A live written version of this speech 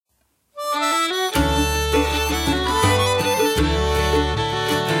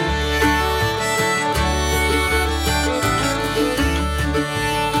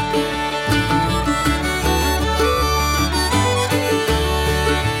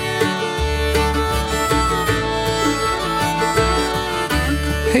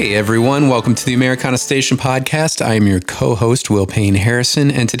Hey everyone, welcome to the Americana Station podcast. I am your co-host, Will Payne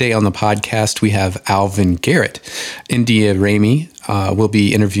Harrison, and today on the podcast we have Alvin Garrett. India Ramey will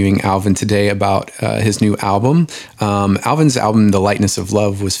be interviewing Alvin today about his new album. Alvin's album, The Lightness of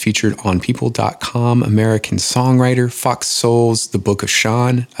Love, was featured on People.com, American Songwriter, Fox Soul's The Book of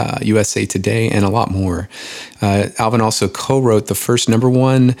Sean, USA Today, and a lot more. Alvin also co-wrote the first number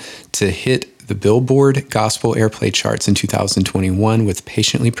one to hit the Billboard Gospel Airplay charts in 2021 with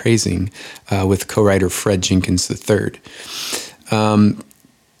Patiently Praising with co-writer Fred Jenkins III.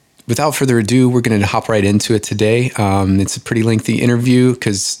 Without further ado, we're going to hop right into it today. It's a pretty lengthy interview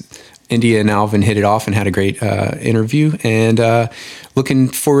because India and Alvin hit it off and had a great interview, and looking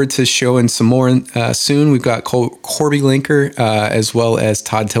forward to showing some more soon. We've got Corby Linker as well as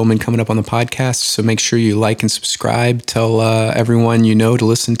Todd Tillman coming up on the podcast, so make sure you like and subscribe. Tell everyone you know to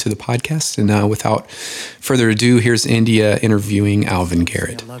listen to the podcast, and without further ado, here's India interviewing Alvin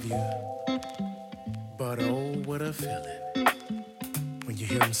Garrett. I love you, but oh, what a feeling when you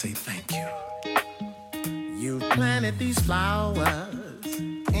hear him say thank you. You planted these flowers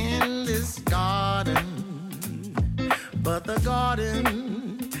in this garden, but the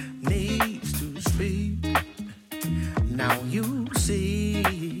garden needs to speak. Now you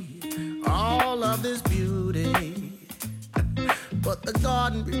see all of this beauty, but the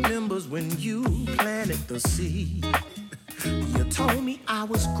garden remembers when you planted the seed. You told me I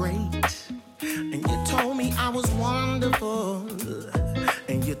was great, and you told me I was wonderful,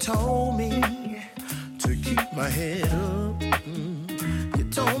 and you told me to keep my head up. You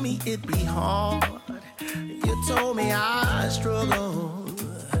told me it'd be hard. You told me I struggle,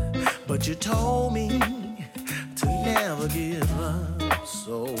 but you told me to never give up.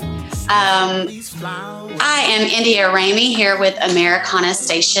 So I am India Ramey here with Americana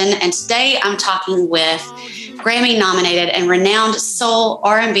Station, and today I'm talking with Grammy-nominated and renowned soul,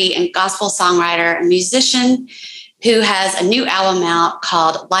 R&B, and gospel songwriter and musician who has a new album out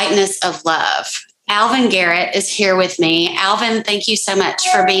called Lightness of Love. Alvin Garrett is here with me. Alvin, thank you so much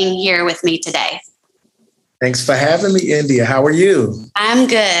for being here with me today. Thanks for having me, India. How are you? I'm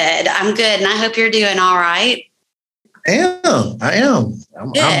good. And I hope you're doing all right. I am.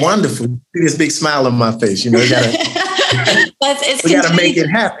 I'm wonderful. See this big smile on my face. You know, we gotta make it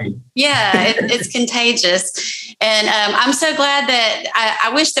happy. Yeah, it's contagious. And I'm so glad that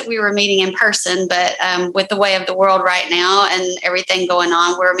I wish that we were meeting in person, but with the way of the world right now and everything going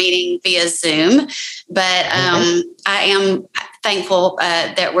on, we're meeting via Zoom. But I am thankful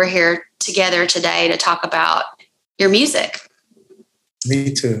that we're here together today to talk about your music.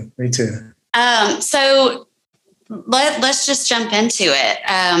 Me too. So let's just jump into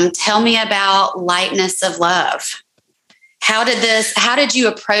it. Tell me about Lightness of Love. How did you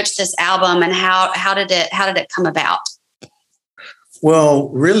approach this album, and how did it come about? Well,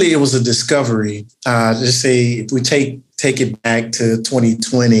 really, it was a discovery. Just say if we take it back to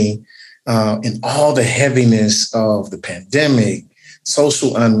 2020 and all the heaviness of the pandemic,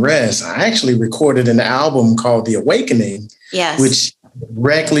 social unrest, I actually recorded an album called The Awakening, yes, which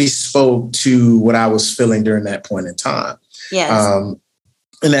directly spoke to what I was feeling during that point in time. Yes.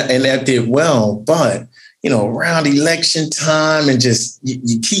 And that did well, but around election time and just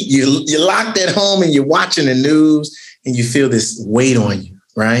you're locked at home and you're watching the news and you feel this weight on you,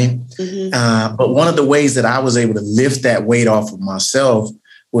 right? Mm-hmm. But one of the ways that I was able to lift that weight off of myself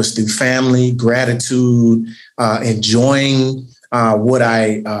was through family, gratitude, enjoying what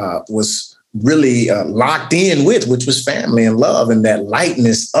I was really locked in with, which was family and love and that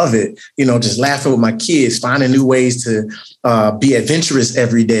lightness of it, just laughing with my kids, finding new ways to be adventurous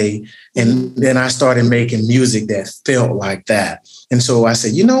every day. And then I started making music that felt like that. And so I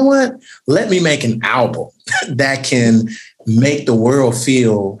said, you know what? Let me make an album that can make the world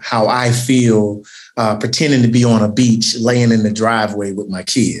feel how I feel, pretending to be on a beach, laying in the driveway with my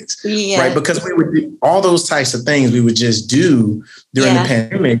kids, right? Because we would do all those types of things we would just do during the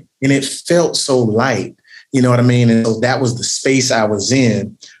pandemic, and it felt so light, you know what I mean? And so that was the space I was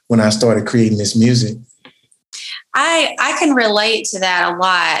in when I started creating this music. I can relate to that a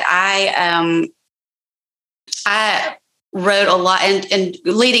lot. I wrote a lot, and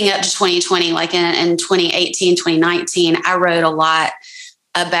leading up to 2020, like in 2018, 2019, I wrote a lot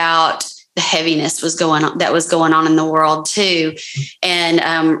about the heaviness that was going on in the world too.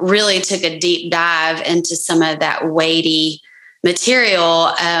 And really took a deep dive into some of that weighty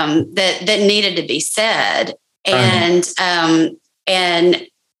material that needed to be said. And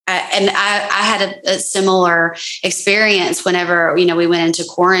I had a similar experience whenever, we went into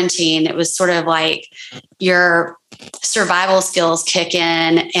quarantine. It was sort of like your survival skills kick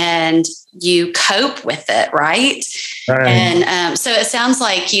in and you cope with it, right? Right. And so it sounds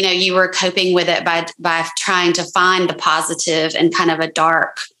like, you were coping with it by trying to find the positive in kind of a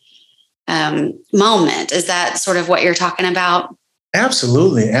dark moment. Is that sort of what you're talking about?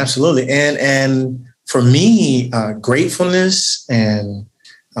 Absolutely. Absolutely. And for me, gratefulness and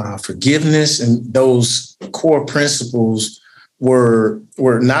forgiveness and those core principles were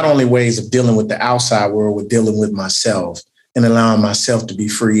not only ways of dealing with the outside world, we're dealing with myself and allowing myself to be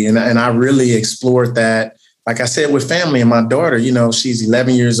free. And I really explored that, like I said, with family and my daughter. She's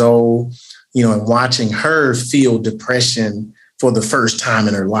 11 years old, and watching her feel depression for the first time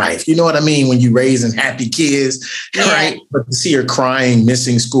in her life. You know what I mean? When you're raising happy kids, right? But to see her crying,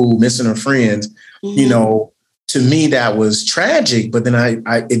 missing school, missing her friends, to me, that was tragic. But then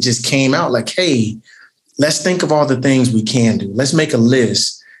it just came out like, hey, let's think of all the things we can do. Let's make a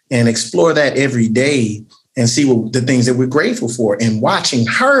list and explore that every day and see what the things that we're grateful for. And watching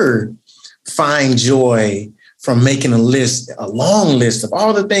her find joy from making a long list of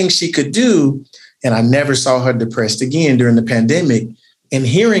all the things she could do. And I never saw her depressed again during the pandemic. And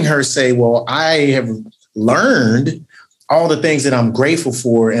hearing her say, well, I have learned all the things that I'm grateful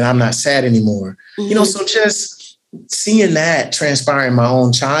for and I'm not sad anymore. So just seeing that transpire in my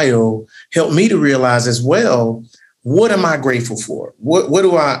own child helped me to realize as well, what am I grateful for? What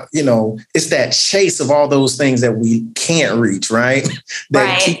do I, it's that chase of all those things that we can't reach, right?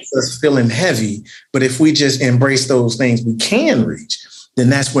 That keeps us feeling heavy. But if we just embrace those things we can reach, then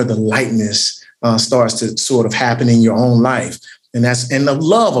that's where the lightness starts to sort of happen in your own life. And the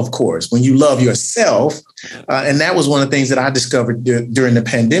love, of course, when you love yourself. And that was one of the things that I discovered during the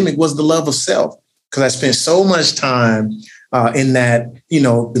pandemic was the love of self. Because I spent so much time in that,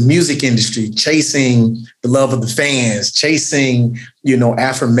 the music industry, chasing the love of the fans, chasing,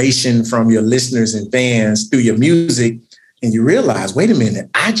 affirmation from your listeners and fans through your music. And you realize, wait a minute,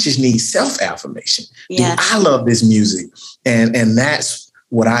 I just need self-affirmation. Yeah. I love this music. And that's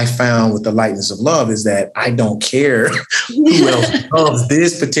what I found with the lightness of love is that I don't care who else loves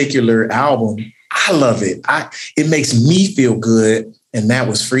this particular album. I love it. It makes me feel good. And that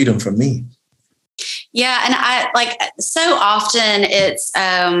was freedom for me. Yeah. And I so often it's,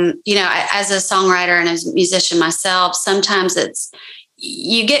 as a songwriter and as a musician myself, sometimes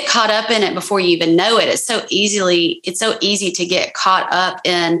you get caught up in it before you even know it. It's so easy to get caught up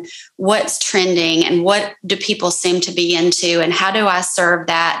in what's trending and what do people seem to be into and how do I serve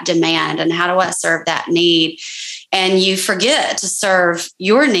that demand and how do I serve that need? And you forget to serve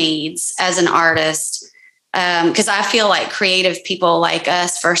your needs as an artist. Because I feel like creative people like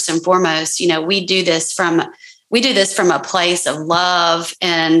us, first and foremost, we do this from a place of love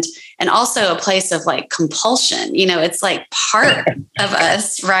and also a place of like compulsion. It's like part of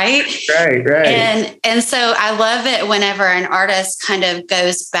us, right? Right. And so I love it whenever an artist kind of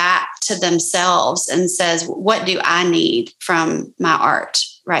goes back to themselves and says, "What do I need from my art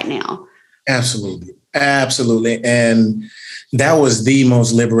right now?" Absolutely. And that was the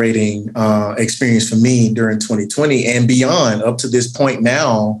most liberating experience for me during 2020 and beyond up to this point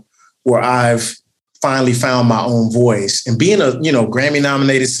now where I've finally found my own voice and being a, Grammy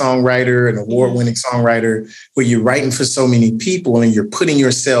nominated songwriter, an award-winning songwriter, where you're writing for so many people and you're putting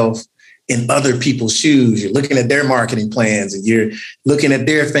yourself in other people's shoes. You're looking at their marketing plans and you're looking at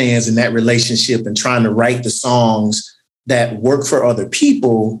their fans in that relationship and trying to write the songs that work for other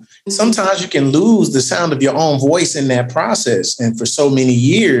people. Sometimes you can lose the sound of your own voice in that process. And for so many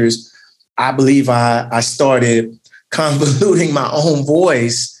years, I believe I started convoluting my own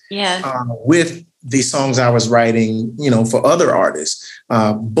voice with the songs I was writing, for other artists.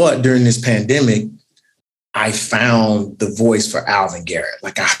 But during this pandemic, I found the voice for Alvin Garrett.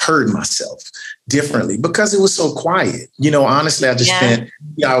 Like I heard myself differently because it was so quiet. Honestly, I just spent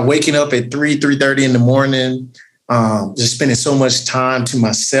waking up at 3:30 in the morning, just spending so much time to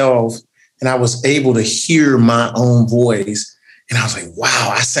myself. And I was able to hear my own voice. And I was like,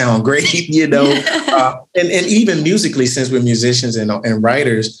 wow, I sound great, and even musically, since we're musicians and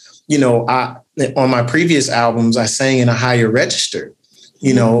writers, on my previous albums, I sang in a higher register,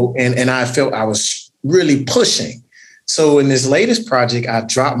 and I felt I was really pushing. So in this latest project, I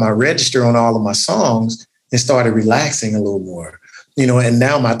dropped my register on all of my songs and started relaxing a little more. And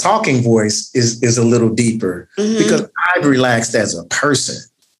now my talking voice is a little deeper because I've relaxed as a person.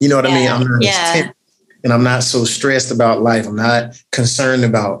 You know what I mean? I'm not as tense and I'm not so stressed about life. I'm not concerned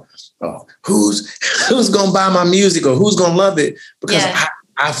about who's going to buy my music or who's going to love it because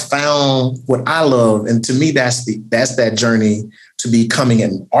I found what I love. And to me, that's that journey to becoming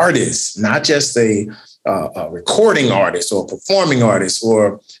an artist, not just a recording artist or a performing artist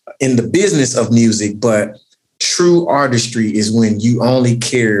or in the business of music, but true artistry is when you only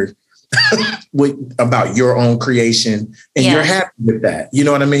care about your own creation and you're happy with that. You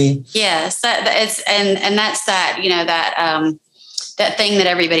know what I mean? Yes, and that's that, that thing that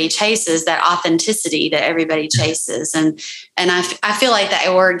everybody chases, that authenticity that everybody chases. And I feel like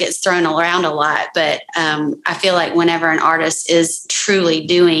that word gets thrown around a lot, but I feel like whenever an artist is truly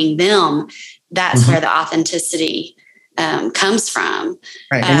doing them, that's where the authenticity comes from.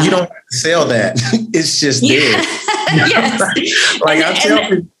 Right. And you don't have to sell that. It's just there. Yes. Like I tell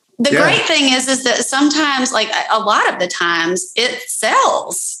people. The great thing is that sometimes, like a lot of the times, it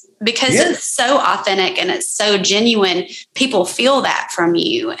sells because it's so authentic and it's so genuine. People feel that from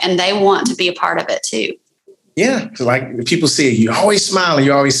you and they want to be a part of it too. Yeah. So like people say, you're always smiling.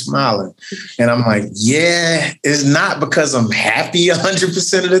 And I'm like, yeah, it's not because I'm happy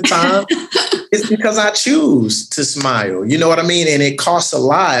 100% of the time. It's because I choose to smile. You know what I mean? And it costs a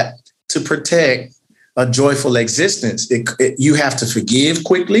lot to protect a joyful existence. You have to forgive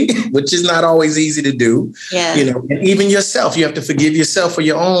quickly, which is not always easy to do. Yeah. And even yourself, you have to forgive yourself for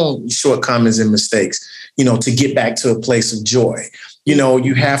your own shortcomings and mistakes, to get back to a place of joy.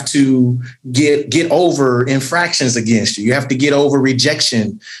 You have to get over infractions against you. You have to get over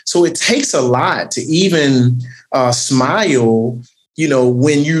rejection. So it takes a lot to even smile,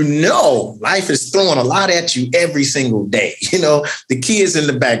 when life is throwing a lot at you every single day. The kids in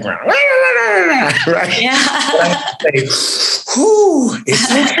the background, right? Yeah. It's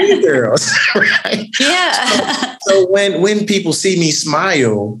okay, girls. Right? Yeah. So when people see me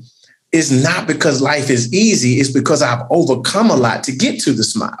smile, it's not because life is easy. It's because I've overcome a lot to get to the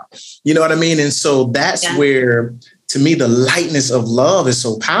smile. You know what I mean? And so that's where, to me, the lightness of love is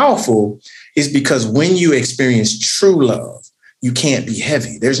so powerful, is because when you experience true love, you can't be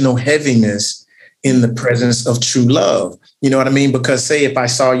heavy. There's no heaviness in the presence of true love. You know what I mean? Because say if I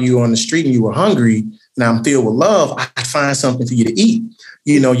saw you on the street and you were hungry and I'm filled with love, I'd find something for you to eat.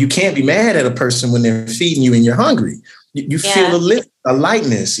 You can't be mad at a person when they're feeding you and you're hungry. You feel a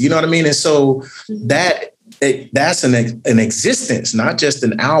lightness, you know what I mean? And so that's an existence, not just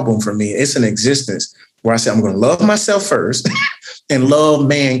an album for me. It's an existence where I say, I'm going to love myself first and love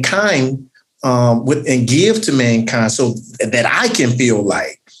mankind and give to mankind so that I can feel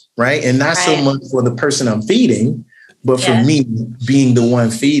light, right? And not so much for the person I'm feeding, but for me being the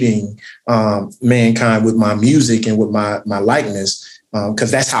one feeding mankind with my music and with my likeness, because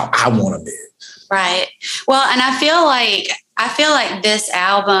that's how I want to live. Right. Well, and I feel like this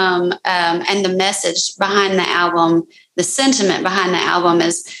album and the message behind the album, the sentiment behind the album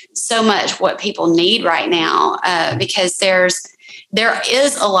is so much what people need right now, because there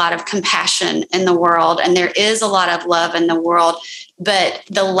is a lot of compassion in the world and there is a lot of love in the world, but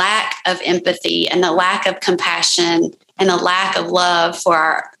the lack of empathy and the lack of compassion and the lack of love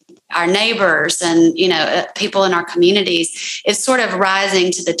for our neighbors and, people in our communities is sort of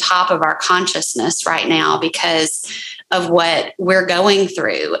rising to the top of our consciousness right now because of what we're going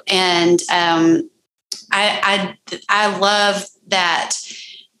through. And I love that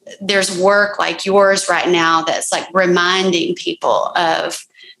there's work like yours right now that's like reminding people of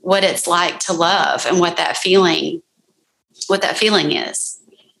what it's like to love and what that feeling is.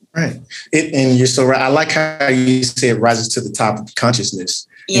 Right. And you're so right. I like how you say it rises to the top of consciousness.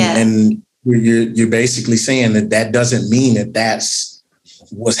 Yeah. And you're basically saying that doesn't mean that that's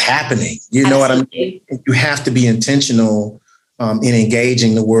what's happening. You know what I mean? You have to be intentional in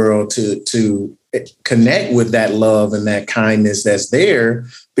engaging the world to connect with that love and that kindness that's there,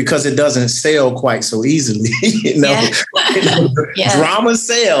 because it doesn't sell quite so easily. Drama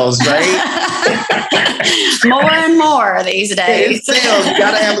sells, right? More and more these days. It sells. You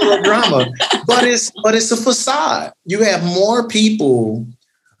gotta have a little drama, but it's a facade. You have more people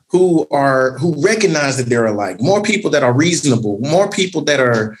who recognize that they're alike, more people that are reasonable, more people that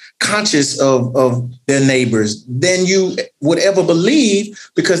are conscious of their neighbors than you would ever believe,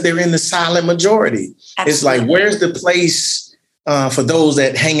 because they're in the silent majority. Absolutely. It's like, where's the place for those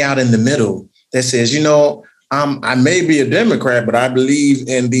that hang out in the middle that says, I may be a Democrat, but I believe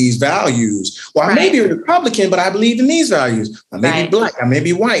in these values. Well, I may be a Republican, but I believe in these values. I may be Black, I may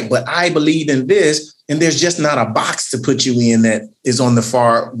be white, but I believe in this. And there's just not a box to put you in that is on the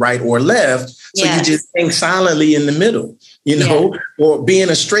far right or left. So you just hang silently in the middle, or being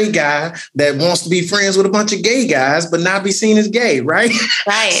a straight guy that wants to be friends with a bunch of gay guys, but not be seen as gay, right?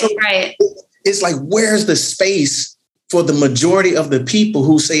 Right. It's like, where's the space for the majority of the people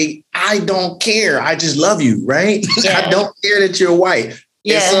who say, I don't care, I just love you, right? I don't care that you're white.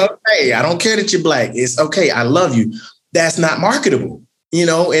 It's okay. I don't care that you're Black. It's okay. I love you. That's not marketable.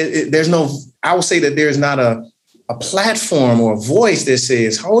 There's no, I would say that there's not a platform or a voice that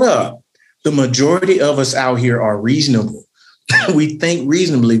says, hold up, the majority of us out here are reasonable. We think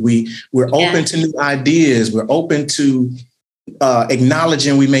reasonably. We're open to new ideas. We're open to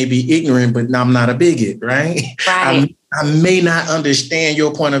acknowledging we may be ignorant, but I'm not a bigot, right? Right. I may not understand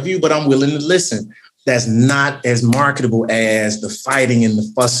your point of view, but I'm willing to listen. That's not as marketable as the fighting and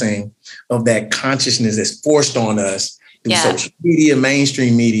the fussing of that consciousness that's forced on us through social media,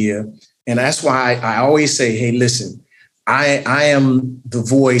 mainstream media. And that's why I always say, hey, listen, I am a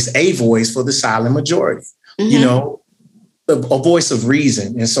voice for the silent majority, you know, a voice of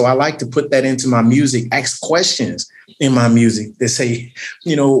reason. And so I like to put that into my music, ask questions in my music that say,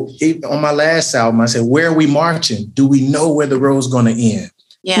 you know, on my last album, I said, where are we marching? Do we know where the road's going to end?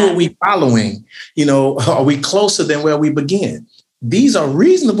 Yeah. Who are we following? You know, are we closer than where we begin? These are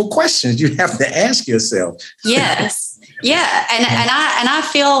reasonable questions you have to ask yourself. Yes. Yeah. And I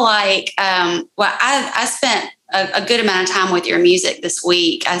feel like, I spent a good amount of time with your music this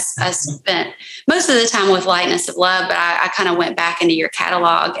week. I spent most of the time with Lightness of Love, but I kind of went back into your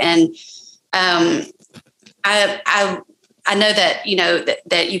catalog, and I know that, you know,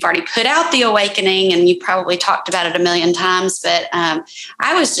 that you've already put out The Awakening, and you probably talked about it a million times, but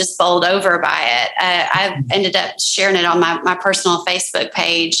I was just bowled over by it. I ended up sharing it on my personal Facebook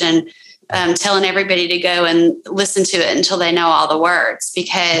page, and telling everybody to go and listen to it until they know all the words,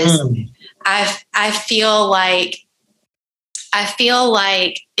 because I feel like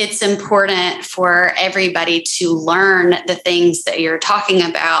it's important for everybody to learn the things that you're talking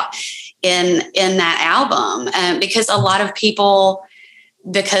about in that album, because a lot of people,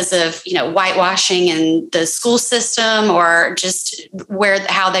 because of, you know, whitewashing in the school system or just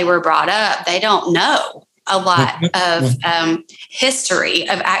how they were brought up, they don't know a lot of history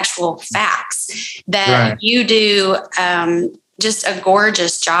of actual facts that you do. Just a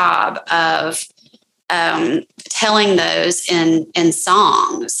gorgeous job of telling those in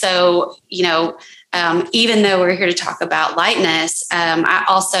song. So, you know, even though we're here to talk about lightness, I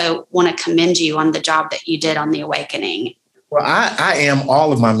also want to commend you on the job that you did on The Awakening. Well, I am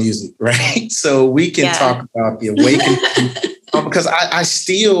all of my music, right? So we can talk about The Awakening because I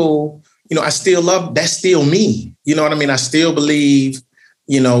still, you know, I still love, that's still me. You know what I mean? I still believe,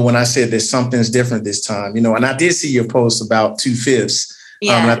 you know, when I said that something's different this time, you know, and I did see your post about 2/5.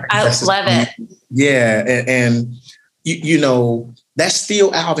 Yeah, I love it. Yeah. And you know, that's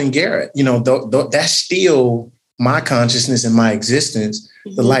still Alvin Garrett, you know, that's still my consciousness and my existence.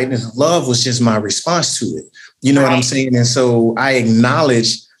 Mm-hmm. The Lightness of Love was just my response to it. You know what I'm saying? And so I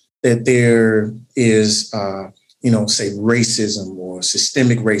acknowledge that there is, you know, say racism or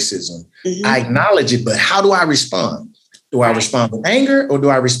systemic racism. Mm-hmm. I acknowledge it, but how do I respond? Do I respond with anger, or do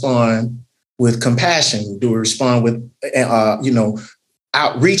I respond with compassion? Do I respond with, you know,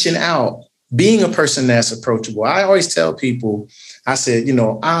 reaching out, being a person that's approachable? I always tell people, I said, you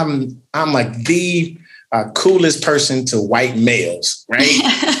know, I'm like the coolest person to white males, right?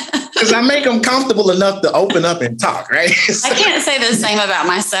 Because I make them comfortable enough to open up and talk, right? So, I can't say the same about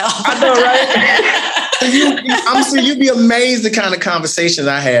myself. I know, right? You'd be amazed the kind of conversations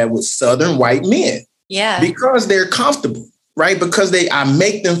I had with Southern white men. Yeah. Because they're comfortable, right? Because I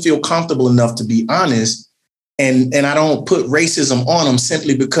make them feel comfortable enough to be honest. And I don't put racism on them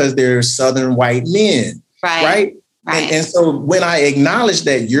simply because they're Southern white men. Right. And so when I acknowledge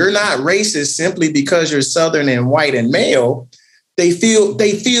that you're not racist simply because you're Southern and white and male, they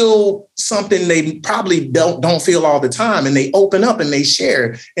feel something they probably don't feel all the time. And they open up and they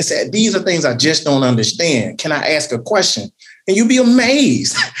share and say, these are things I just don't understand. Can I ask a question? And you'll be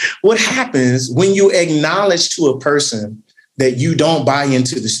amazed what happens when you acknowledge to a person that you don't buy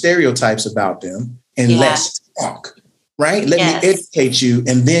into the stereotypes about them, and let's talk, right? Let me educate you.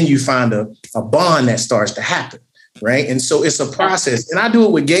 And then you find a bond that starts to happen, right? And so it's a process. And I do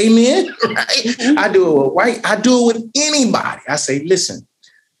it with gay men, right? Mm-hmm. I do it with white. I do it with anybody. I say, listen,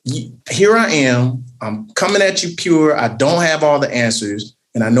 here I am. I'm coming at you pure. I don't have all the answers.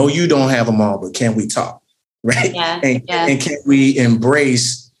 And I know you don't have them all, but can we talk? Right. And can we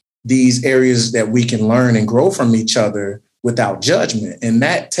embrace these areas that we can learn and grow from each other without judgment? And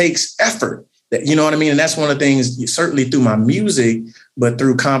that takes effort. You know what I mean? And that's one of the things, certainly through my music, but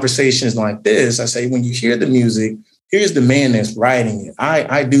through conversations like this, I say, when you hear the music, here's the man that's writing it.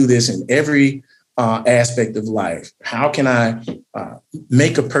 I do this in every aspect of life. How can I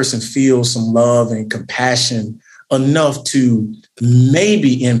make a person feel some love and compassion enough to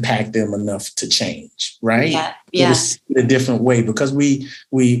maybe impact them enough to change, right? Yeah. In a different way, because we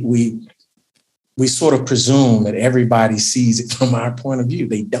sort of presume that everybody sees it from our point of view.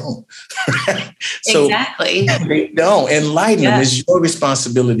 They don't. So exactly. They don't. Enlighten them. It's your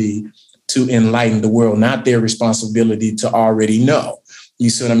responsibility to enlighten the world, not their responsibility to already know. You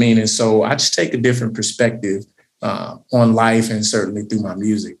see what I mean? And so I just take a different perspective on life and certainly through my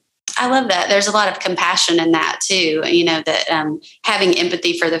music. I love that. There's a lot of compassion in that too. You know, that having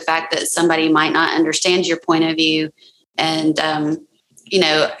empathy for the fact that somebody might not understand your point of view and, you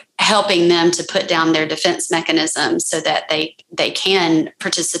know, helping them to put down their defense mechanisms so that they can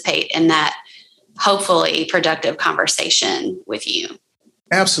participate in that hopefully productive conversation with you.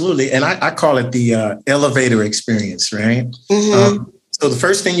 Absolutely. And I call it the elevator experience, right? Mm-hmm. So the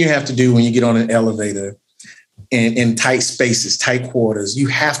first thing you have to do when you get on an elevator in tight spaces, tight quarters, you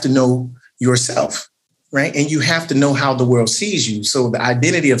have to know yourself, right? And you have to know how the world sees you. So the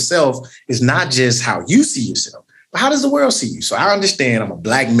identity of self is not just how you see yourself, but how does the world see you? So I understand I'm a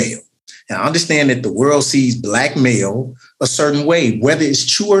Black male, and I understand that the world sees Black male a certain way, whether it's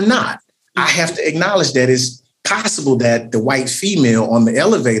true or not. I have to acknowledge that it's possible that the white female on the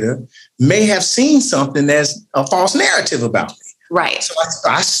elevator may have seen something that's a false narrative about me. Right. So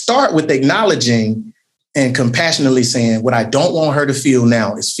I start with acknowledging and compassionately saying, what I don't want her to feel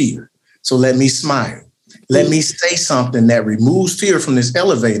now is fear. So let me smile. Let me say something that removes fear from this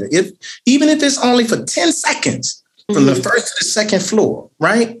elevator. Even if it's only for 10 seconds from the first to the second floor,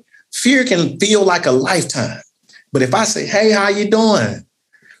 right? Fear can feel like a lifetime. But if I say, hey, how you doing?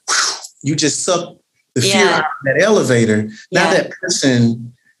 You just suck the fear out of that elevator. Now that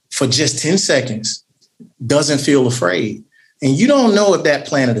person, for just 10 seconds, doesn't feel afraid. And you don't know if that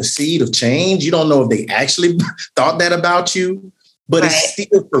planted a seed of change. You don't know if they actually thought that about you. But it's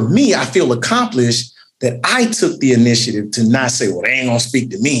still, for me, I feel accomplished that I took the initiative to not say, well, they ain't going to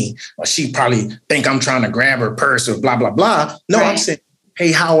speak to me, or she probably think I'm trying to grab her purse or blah, blah, blah. No, I'm saying,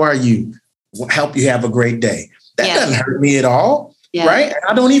 hey, how are you? Help you have a great day. That doesn't hurt me at all. Yeah. Right.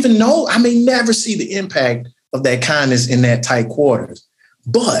 I don't even know. I may never see the impact of that kindness in that tight quarters.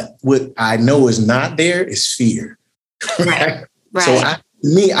 But what I know is not there is fear. Right. So I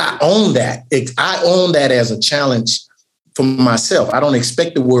own that. I own that as a challenge for myself. I don't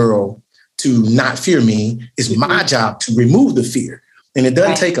expect the world to not fear me. It's my job to remove the fear. And it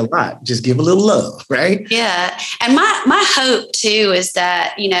doesn't take a lot. Just give a little love, right? Yeah. And my hope too is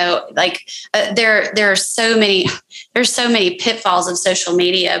that, you know, like there are so many pitfalls of social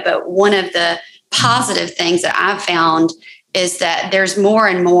media, but one of the positive things that I've found is that there's more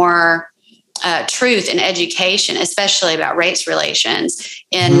and more truth and education, especially about race relations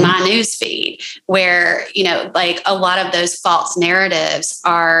in my newsfeed, where, you know, like a lot of those false narratives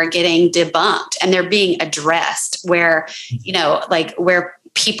are getting debunked and they're being addressed where, you know, like where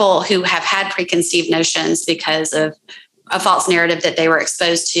people who have had preconceived notions because of a false narrative that they were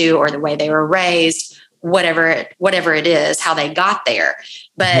exposed to or the way they were raised, whatever it is, how they got there.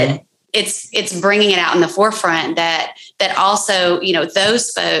 But it's bringing it out in the forefront that also, you know,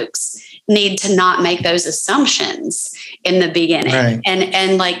 those folks need to not make those assumptions in the beginning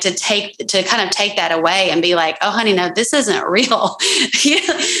and like to kind of take that away and be like, oh honey, no, this isn't real.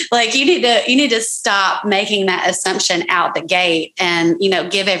 Like you need to stop making that assumption out the gate and, you know,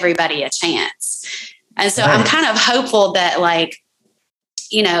 give everybody a chance. And so I'm kind of hopeful that, like,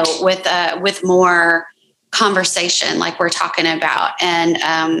 you know, with more conversation, like we're talking about,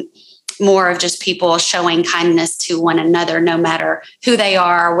 and more of just people showing kindness to one another, no matter who they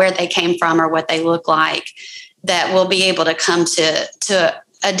are, where they came from, or what they look like, that we'll be able to come to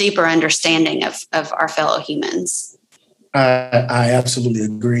a deeper understanding of our fellow humans. I absolutely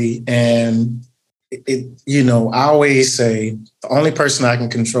agree. And you know, I always say the only person I can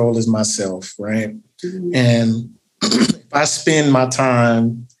control is myself, right? Mm-hmm. And if I spend my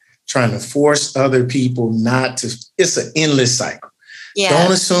time trying to force other people not to, it's an endless cycle. Yeah.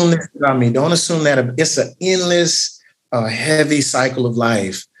 Don't assume that about me. Don't assume that it's an endless, heavy cycle of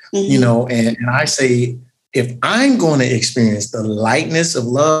life, you know, and I say, if I'm going to experience the lightness of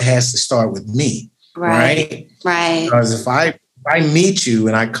love, it has to start with me. Right. Because if I meet you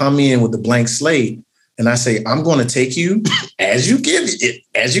and I come in with a blank slate and I say, I'm going to take you as you give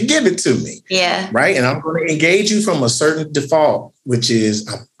it to me. Yeah. Right. And I'm going to engage you from a certain default, which is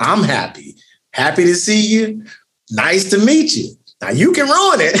I'm happy to see you. Nice to meet you. Now you can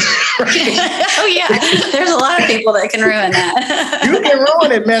ruin it. Right? Oh yeah, there's a lot of people that can ruin that. You can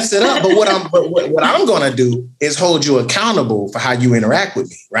ruin it, mess it up. But what I'm going to do is hold you accountable for how you interact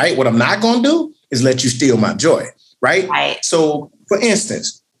with me. Right. What I'm not going to do is let you steal my joy. Right. So, for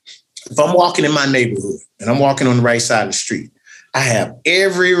instance, if I'm walking in my neighborhood and I'm walking on the right side of the street, I have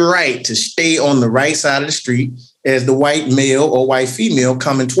every right to stay on the right side of the street as the white male or white female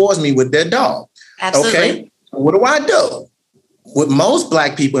coming towards me with their dog. Absolutely. Okay. What do? What most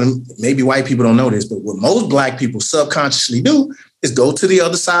Black people, and maybe white people don't know this, but what most Black people subconsciously do is go to the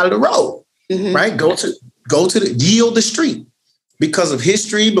other side of the road, right? Yield the street. because of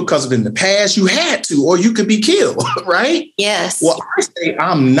history, because of in the past, you had to, or you could be killed, right? Yes. Well, I say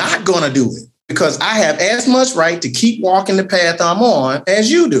I'm not going to do it because I have as much right to keep walking the path I'm on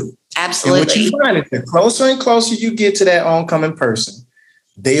as you do. Absolutely. And what you find is the closer and closer you get to that oncoming person,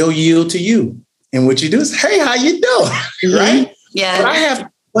 they'll yield to you. And what you do is, hey, how you doing? Right? Yeah.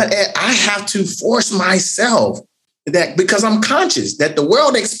 But I have to force myself that because I'm conscious that the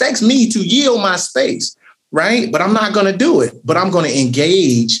world expects me to yield my space, right? But I'm not going to do it. But I'm going to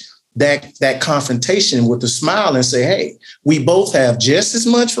engage that confrontation with a smile and say, hey, we both have just as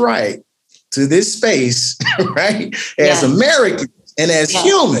much right to this space, right? As Americans and as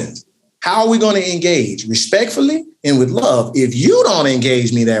humans. How are we going to engage? Respectfully and with love. If you don't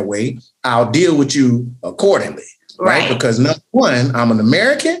engage me that way, I'll deal with you accordingly. Right. Because number one, I'm an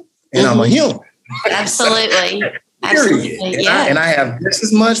American and I'm a human. Absolutely. Absolutely. And I have just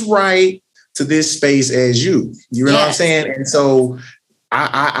as much right to this space as you. You know what I'm saying? And so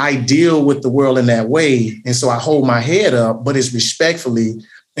I deal with the world in that way. And so I hold my head up, but it's respectfully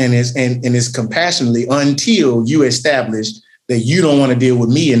and it's compassionately until you establish that you don't want to deal with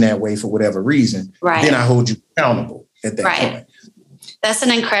me in that way for whatever reason. Right. Then I hold you accountable at that point. That's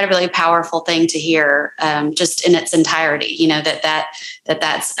an incredibly powerful thing to hear, just in its entirety. You know,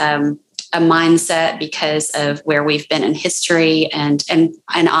 that's a mindset because of where we've been in history and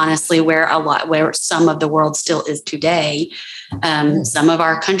honestly where some of the world still is today. Some of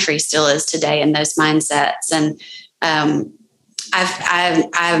our country still is today in those mindsets. And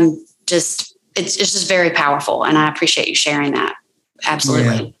it's just very powerful. And I appreciate you sharing that.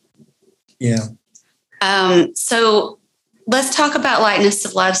 Absolutely. Yeah. So let's talk about Lightness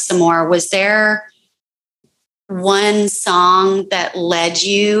of Love some more. Was there one song that led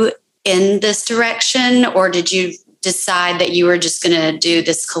you in this direction, or did you decide that you were just going to do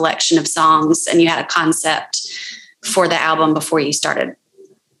this collection of songs and you had a concept for the album before you started?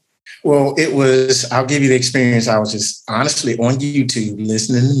 Well, I'll give you the experience. I was just honestly on YouTube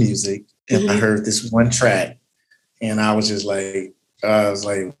listening to music and I heard this one track and I was just like,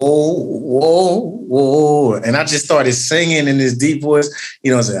 whoa, whoa, whoa. And I just started singing in this deep voice,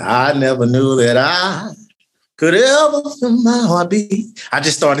 saying, I never knew that I could ever feel my heart beat. I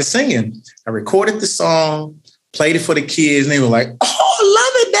just started singing. I recorded the song, played it for the kids, and they were like, oh, I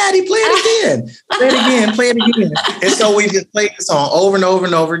love it, Daddy. Play it again. Play it again. Play it again. And so we just played the song over and over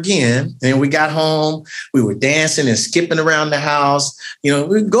and over again. And we got home. We were dancing and skipping around the house.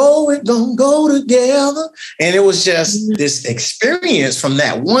 We're gonna go together. And it was just this experience from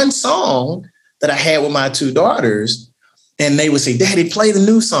that one song that I had with my two daughters. And they would say, Daddy, play the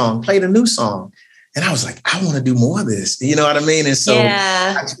new song. Play the new song. And I was like, I want to do more of this. You know what I mean? And so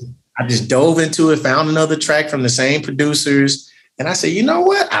I just dove into it, found another track from the same producers. And I said, you know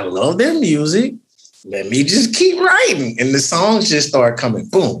what? I love their music. Let me just keep writing. And the songs just start coming.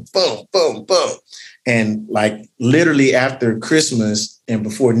 Boom, boom, boom, boom. And like literally after Christmas and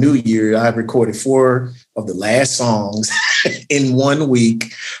before New Year, I recorded 4 of the last songs in 1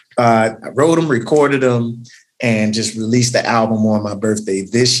 week. I wrote them, recorded them, and just released the album on my birthday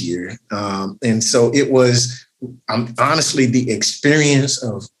this year. And so it was honestly the experience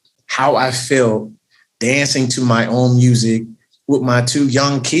of how I felt dancing to my own music with my 2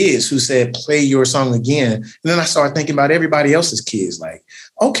 young kids who said, play your song again. And then I started thinking about everybody else's kids. Like,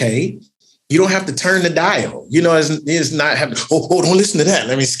 okay, you don't have to turn the dial. It's not having, don't listen to that.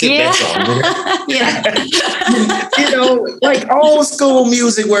 Let me skip that song. Like old school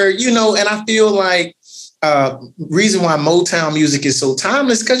music where, and I feel like reason why Motown music is so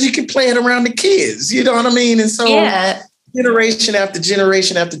timeless because you can play it around the kids. You know what I mean? And so generation after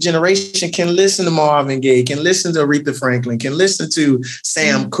generation after generation can listen to Marvin Gaye, can listen to Aretha Franklin, can listen to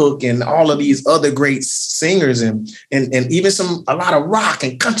Sam Cooke and all of these other great singers and even a lot of rock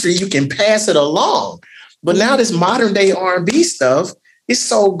and country. You can pass it along. But now this modern day R&B stuff is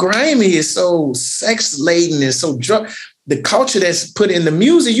so grimy, it's so sex laden, it's so drug. The culture that's put in the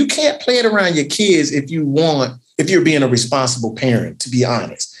music, you can't play it around your kids if you're being a responsible parent, to be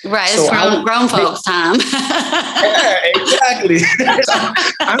honest. Right. So it's grown folks' time. Yeah, exactly.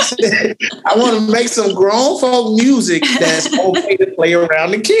 I said, I want to make some grown folk music that's okay to play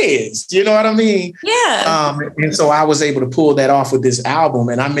around the kids. You know what I mean? Yeah. And so I was able to pull that off with this album.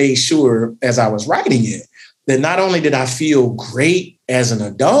 And I made sure as I was writing it, that not only did I feel great as an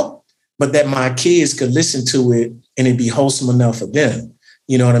adult, but that my kids could listen to it and it'd be wholesome enough for them.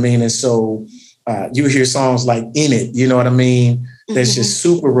 You know what I mean? And so you hear songs like In It, you know what I mean? That's just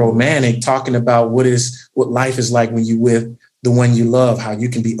super romantic, talking about what life is like when you're with the one you love, how you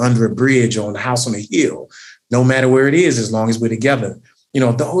can be under a bridge or on a house on a hill, no matter where it is, as long as we're together.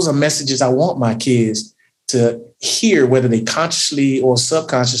 Those are messages I want my kids to hear, whether they consciously or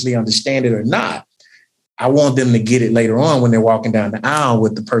subconsciously understand it or not. I want them to get it later on when they're walking down the aisle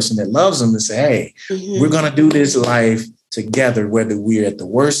with the person that loves them and say, hey, we're going to do this life together, whether we're at the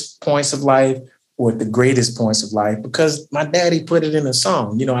worst points of life or at the greatest points of life, because my daddy put it in a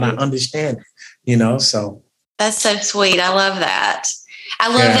song, and I understand it, so. That's so sweet. I love that. I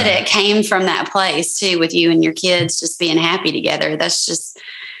love that it came from that place too, with you and your kids just being happy together. That's just,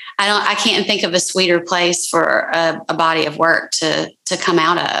 I can't think of a sweeter place for a body of work to come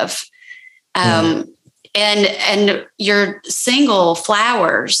out of. And your single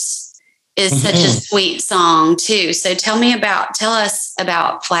Flowers is such a sweet song too. So tell us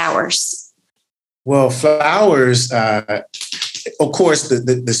about Flowers. Well, Flowers, of course,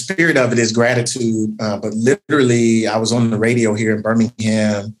 the spirit of it is gratitude. But literally, I was on the radio here in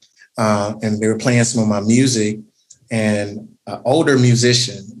Birmingham, and they were playing some of my music. And an older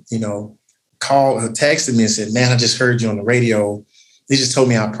musician, called or texted me and said, "Man, I just heard you on the radio." He just told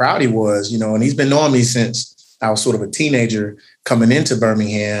me how proud he was, and he's been knowing me since I was sort of a teenager coming into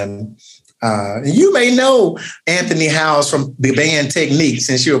Birmingham. And you may know Anthony Howes from the band Technique,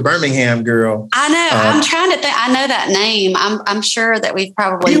 since you're a Birmingham girl. I know. I'm trying to think. I know that name. I'm sure that we've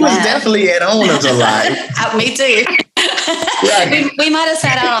probably met. He was definitely at Owners a lot. Me too. Right. We might have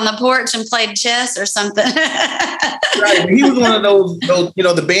sat out on the porch and played chess or something. Right. He was one of those,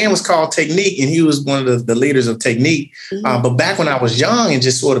 the band was called Technique, and he was one of the leaders of Technique. But back when I was young and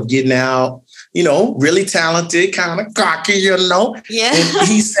just sort of getting out, really talented, kind of cocky, Yeah. And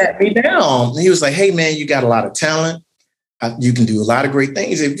he sat me down. He was like, "Hey, man, you got a lot of talent. You can do a lot of great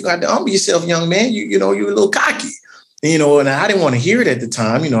things. If you got to humble yourself, young man, you're a little cocky." And I didn't want to hear it at the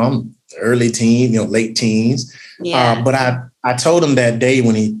time. I'm early teen, late teens. Yeah. But I told him that day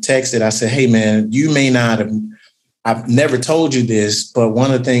when he texted, I said, "Hey, man, you may not have, I've never told you this, but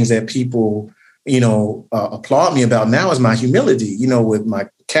one of the things that people, applaud me about now is my humility, with my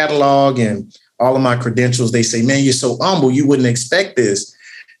catalog and all of my credentials. They say, 'Man, you're so humble. You wouldn't expect this.'"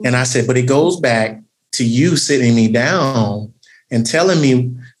 And I said, "But it goes back to you sitting me down and telling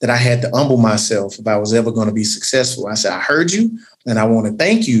me that I had to humble myself if I was ever going to be successful." I said, "I heard you, and I want to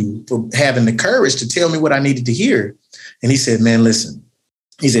thank you for having the courage to tell me what I needed to hear." And he said, "Man, listen,"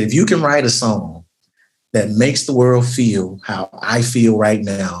 he said, "if you can write a song that makes the world feel how I feel right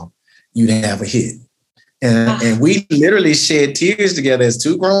now, you'd have a hit." And we literally shed tears together as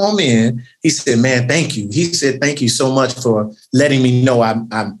two grown men. He said, "Man, thank you." He said, "Thank you so much for letting me know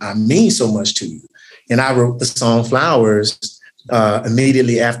I mean so much to you." And I wrote the song Flowers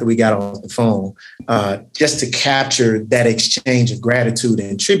immediately after we got off the phone, just to capture that exchange of gratitude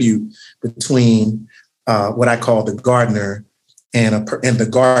and tribute between what I call the gardener and the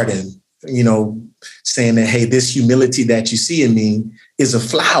garden, saying that, "Hey, this humility that you see in me is a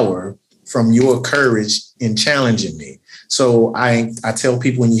flower from your courage in challenging me." So I tell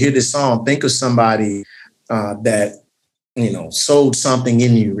people, when you hear this song, think of somebody that, sowed something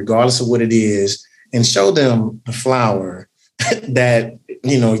in you, regardless of what it is, and show them the flower that,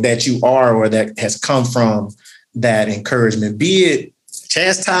 that you are, or that has come from that encouragement, be it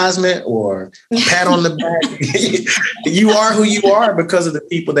chastisement or a pat on the back. You are who you are because of the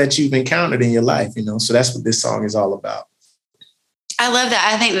people that you've encountered in your life, so that's what this song is all about. I love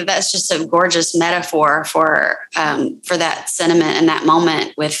that. I think that that's just a gorgeous metaphor for that sentiment and that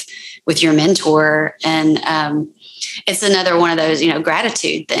moment with your mentor. And it's another one of those,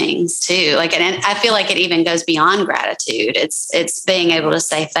 gratitude things too. And I feel like it even goes beyond gratitude. It's being able to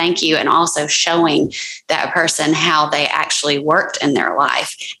say thank you, and also showing that person how they actually worked in their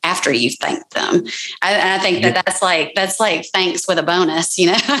life after you thanked them. I think that's like thanks with a bonus,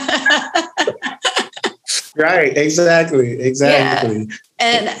 Right. Exactly. Yeah.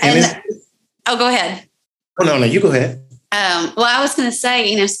 And oh, go ahead. Oh, no, you go ahead. Well, I was going to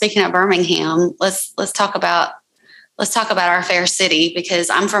say, speaking of Birmingham, let's talk about our fair city, because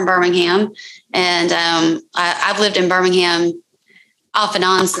I'm from Birmingham, and I've lived in Birmingham off and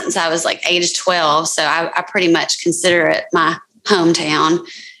on since I was like age 12. So I pretty much consider it my hometown.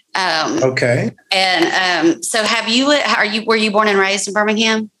 Okay. And so were you born and raised in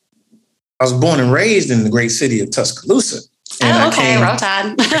Birmingham? I was born and raised in the great city of Tuscaloosa. Oh, okay. Roll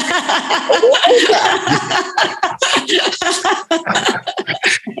Tide.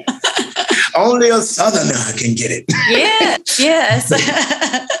 Only a Southerner can get it. Yes.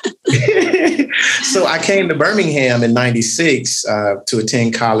 So I came to Birmingham in '96 to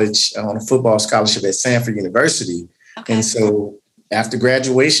attend college on a football scholarship at Sanford University. Okay. And so after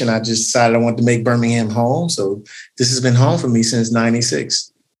graduation, I just decided I wanted to make Birmingham home. So this has been home for me since '96.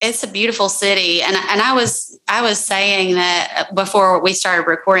 It's a beautiful city. And I was saying that before we started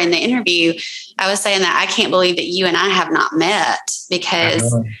recording the interview, I was saying that I can't believe that you and I have not met,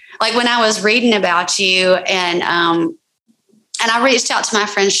 because like when I was reading about you and I reached out to my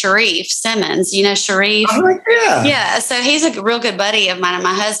friend Sharif Simmons. You know Sharif? Yeah. So he's a real good buddy of mine and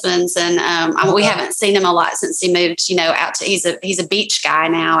my husband's, and we haven't seen him a lot since he moved. You know, out to he's a beach guy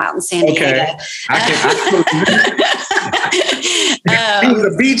now out in San Diego. He was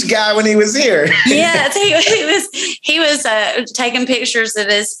a beach guy when he was here. Yeah, he was taking pictures of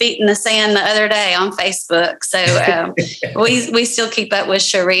his feet in the sand the other day on Facebook. So we still keep up with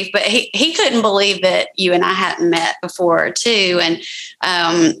Sharif, but he couldn't believe that you and I hadn't met before too. And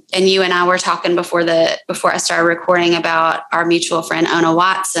you and I were talking before I started recording about our mutual friend Ona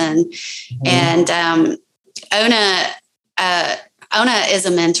Watson, and Ona is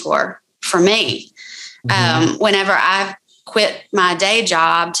a mentor for me. Whenever I quit my day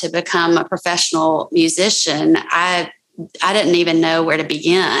job to become a professional musician, I didn't even know where to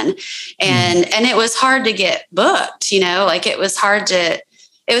begin, and it was hard to get booked. You know, like it was hard to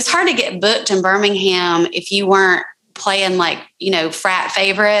get booked in Birmingham if you weren't playing like, you know, frat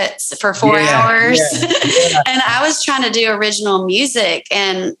favorites for 4 hours. And I was trying to do original music,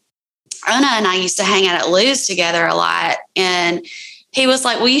 and Ona and I used to hang out at Lou's together a lot. And he was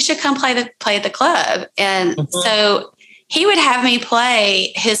like, well, you should come play the club. And so he would have me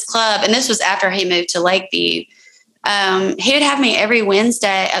play his club. And this was after he moved to Lakeview. He would have me every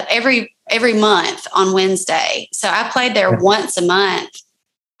Wednesday, every month on Wednesday. So I played there once a month,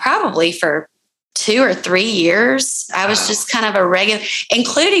 probably for 2 or 3 years. I was just kind of a regular,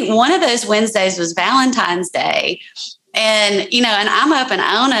 including one of those Wednesdays was Valentine's Day. And, you know, and I'm up in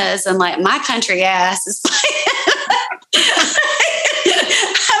Ona's and like my country ass is playing.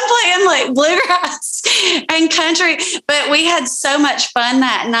 I'm playing like bluegrass and country, but we had so much fun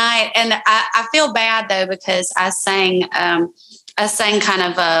that night. And I feel bad though, because I sang kind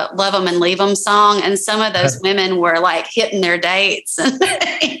of a Love 'Em and Leave 'Em song. And some of those women were like hitting their dates. And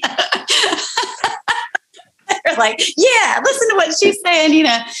they're like, yeah, listen to what she's saying, you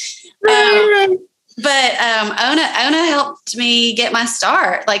know. But Ona helped me get my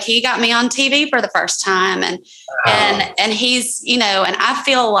start. Like he got me on TV for the first time, and he's, you know, and I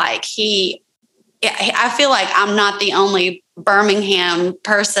feel like I'm not the only Birmingham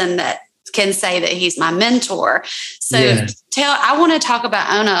person that can say that he's my mentor. So I want to talk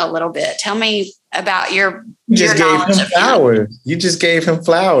about Ona a little bit. Tell me about your knowledge of him. You just gave him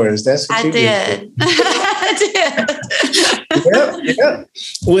flowers. That's what you did. I did. Yeah.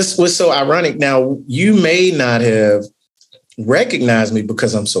 What's so ironic now, you may not have recognized me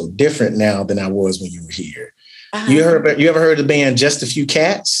because I'm so different now than I was when you were here. You ever heard of the band Just a Few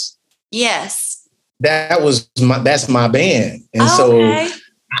Cats? Yes. That's my band. And so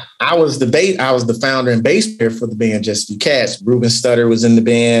I was the founder and bass player for the band Just a Few Cats. Ruben Studdard was in the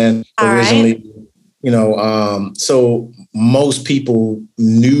band originally. Right. You know, so most people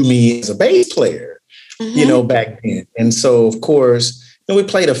knew me as a bass player, you know, back then. And so, of course, you know, we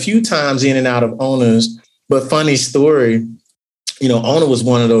played a few times in and out of Ona's, but funny story, you know, Ona was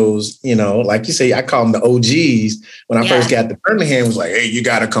one of those, you know, like you say, I call them the OGs. When I first got to Birmingham, it was like, hey, you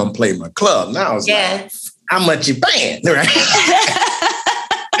got to come play my club. Now I was like, how much you paying? Right?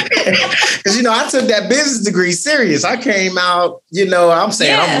 Because, you know, I took that business degree serious. I came out, you know, I'm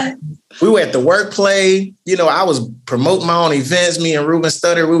saying, we were at the work play. You know, I was promoting my own events. Me and Ruben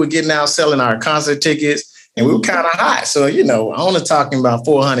Studdard, we were getting out selling our concert tickets, and we were kind of hot. So, you know, I was talking about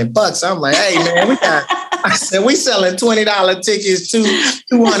 $400. I'm like, hey, man, we selling $20 tickets to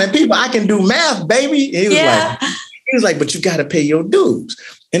 200 people. I can do math, baby. And he was like, but you got to pay your dues.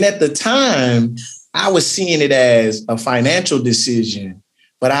 And at the time, I was seeing it as a financial decision,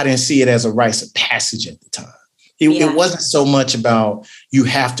 but I didn't see it as a rite of passage at the time. It wasn't so much about you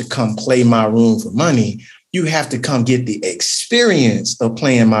have to come play my room for money. You have to come get the experience of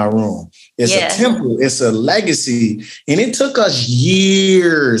playing my room. It's a temple. It's a legacy. And it took us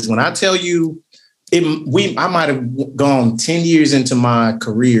years. When I tell you, I might have gone 10 years into my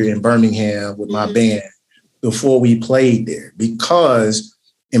career in Birmingham with my band before we played there, because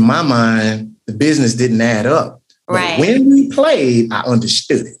in my mind, the business didn't add up. Right. But when we played, I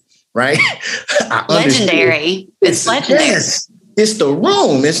understood it. Right. Legendary. It's legendary. Yes, it's the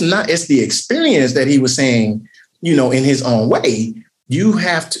room. It's the experience that he was saying, you know, in his own way. You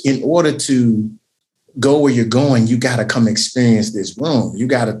have to, in order to go where you're going, you got to come experience this room. You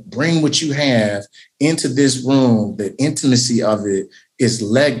got to bring what you have into this room. The intimacy of it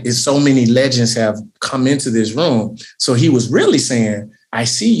is so many legends have come into this room. So he was really saying, I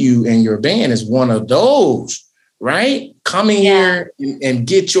see you and your band as one of those right? Come in here and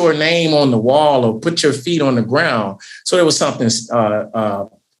get your name on the wall or put your feet on the ground. So there was something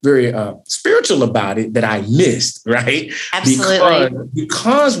very spiritual about it that I missed, right? Absolutely.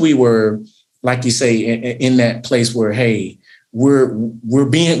 Because we were, like you say, in that place where, hey,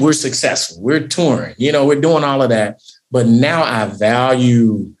 we're successful, we're touring, we're doing all of that. But now I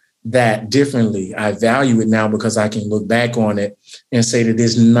value that differently. I value it now because I can look back on it and say that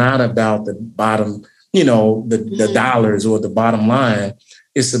it's not about the bottom, the dollars or the bottom line.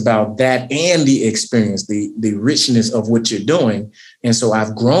 It's about that and the experience, the richness of what you're doing. And so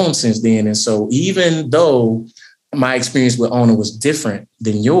I've grown since then. And so even though my experience with Ona was different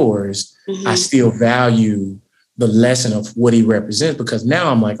than yours, I still value the lesson of what he represents, because now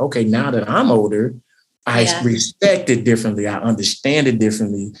I'm like, okay, now that I'm older, I respect it differently. I understand it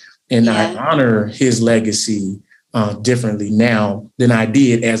differently. And I honor his legacy differently now than I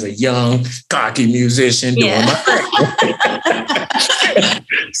did as a young, cocky musician doing my thing.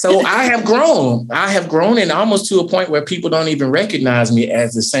 So I have grown and almost to a point where people don't even recognize me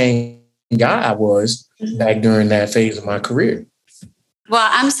as the same guy I was back during that phase of my career. Well,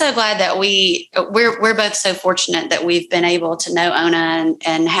 I'm so glad that we're both so fortunate that we've been able to know Ona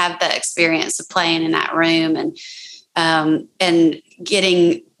and have the experience of playing in that room and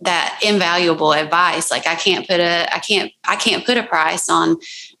getting that invaluable advice. Like I can't put a price on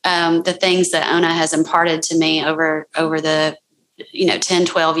the things that Ona has imparted to me over the 10,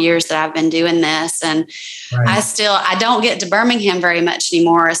 12 years that I've been doing this. And I don't get to Birmingham very much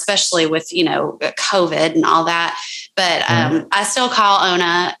anymore, especially with, COVID and all that. But I still call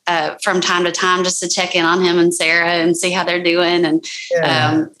Ona from time to time just to check in on him and Sarah and see how they're doing. And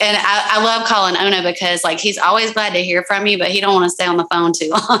I love calling Ona because like he's always glad to hear from you, but he don't want to stay on the phone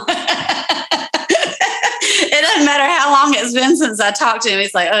too long. It doesn't matter how long it's been since I talked to him.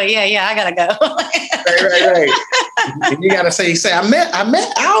 He's like, oh yeah, I gotta go. Right. And you gotta say, I met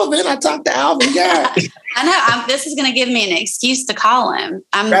Alvin. I talked to Alvin. Yeah. I know. This is going to give me an excuse to call him.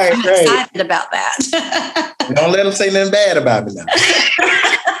 I'm excited about that. Don't let him say nothing bad about me now.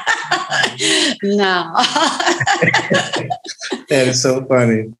 No. That is so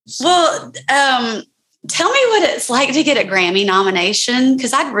funny. Well, tell me what it's like to get a Grammy nomination,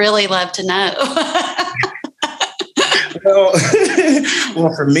 because I'd really love to know. Well,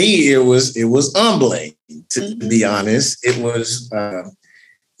 for me, it was humbling, to be honest. It was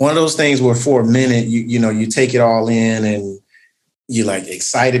one of those things where for a minute, you take it all in and you're like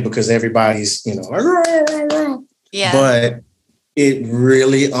excited because everybody's, But it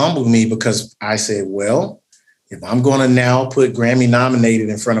really humbled me because I said, well, if I'm going to now put Grammy nominated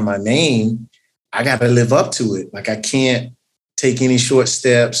in front of my name, I got to live up to it. Like I can't take any short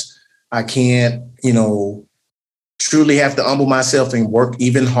steps. I can't, truly have to humble myself and work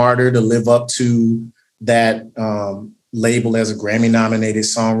even harder to live up to that label as a Grammy nominated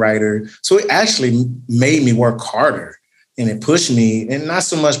songwriter. So it actually made me work harder and it pushed me, and not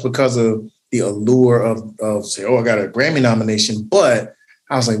so much because of the allure of say, oh, I got a Grammy nomination, but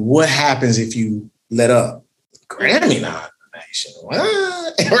I was like, what happens if you let up? Grammy nomination?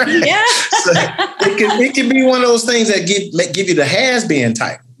 What? Yeah. So it can be one of those things that give you the has-been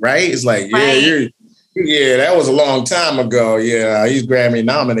title, right? It's like, yeah, that was a long time ago. Yeah, he's Grammy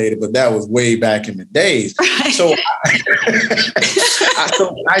nominated, but that was way back in the days. Right. So,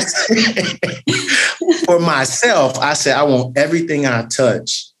 for myself, I said, I want everything I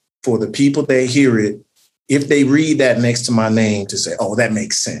touch for the people that hear it, if they read that next to my name, to say, oh, that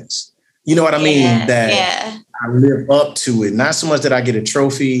makes sense. You know what I mean? That I live up to it. Not so much that I get a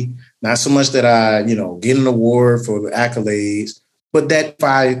trophy, not so much that I, get an award for the accolades, but that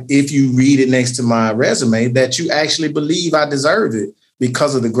if you read it next to my resume, that you actually believe I deserve it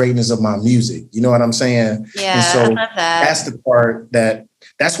because of the greatness of my music. You know what I'm saying? Yeah, and so I love that. That's the part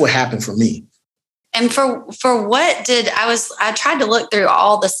that's what happened for me. And for what I tried to look through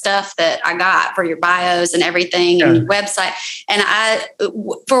all the stuff that I got for your bios and everything and your website. And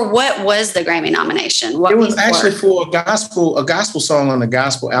for what was the Grammy nomination? It was actually for a gospel song on the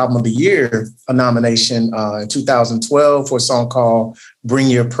Gospel Album of the Year, a nomination in 2012 for a song called Bring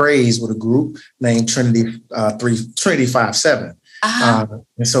Your Praise with a group named Trinity 57. And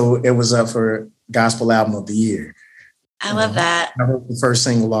so it was up for Gospel Album of the Year. I love that. I wrote the first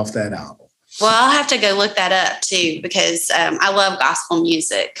single off that album. Well, I'll have to go look that up too, because I love gospel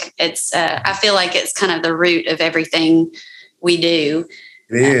music. It's I feel like it's kind of the root of everything we do.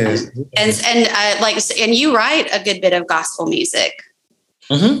 It is, and you write a good bit of gospel music.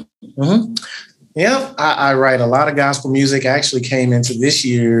 Mm-hmm. Mm-hmm. Yeah, I write a lot of gospel music. I actually came into this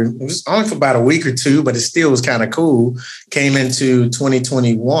year, it was only for about a week or two, but it still was kind of cool. Came into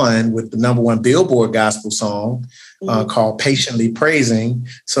 2021 with the number one Billboard gospel song called Patiently Praising.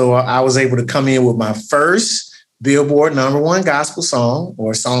 So I was able to come in with my first Billboard number one gospel song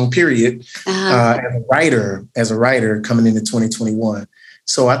or song period as a writer coming into 2021.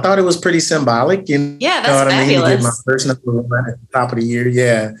 So I thought it was pretty symbolic. Yeah, that's fabulous. To get my first number one at the top of the year.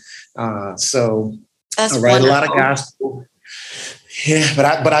 Yeah. So that's I write wonderful. a lot of gospel. Yeah,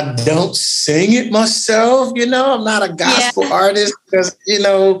 but I don't sing it myself. I'm not a gospel artist because,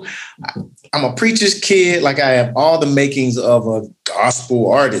 I'm a preacher's kid. Like I have all the makings of a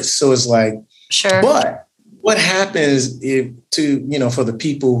gospel artist. So it's like, sure. But what happens for the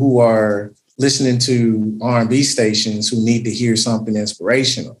people who are listening to R&B stations who need to hear something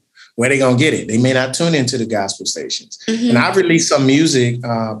inspirational? Where they going to get it? They may not tune into the gospel stations. Mm-hmm. And I've released some music,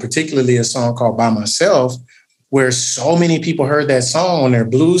 particularly a song called By Myself, where so many people heard that song on their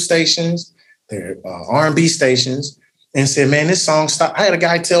blues stations, their R&B stations, and said, man, this song stopped. I had a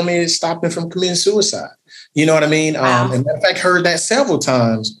guy tell me it stopped him from committing suicide. You know what I mean? Wow. And in fact, heard that several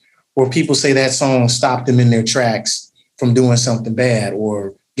times where people say that song stopped them in their tracks from doing something bad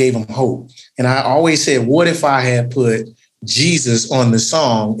or gave them hope. And I always said, what if I had put Jesus on the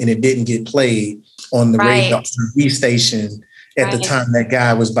song and it didn't get played on the radio station at the time that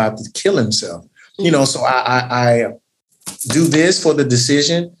guy was about to kill himself? Mm-hmm. So I do this for the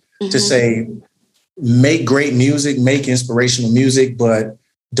decision to say, make great music, make inspirational music, but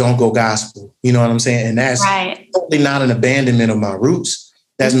don't go gospel. You know what I'm saying? And that's totally not an abandonment of my roots.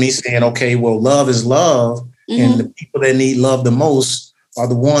 That's me saying, okay, well, love is love. And the people that need love the most are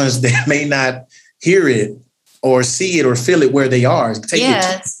the ones that may not hear it or see it or feel it where they are. Take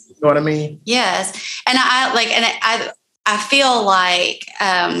it. You know what I mean? Yes. And I feel like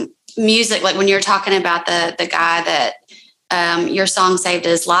music, like when you're talking about the guy that your song saved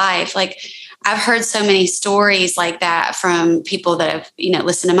his life, like I've heard so many stories like that from people that have,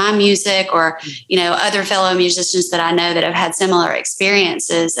 listened to my music or, other fellow musicians that I know that have had similar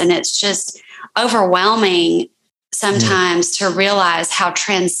experiences. And it's just overwhelming sometimes to realize how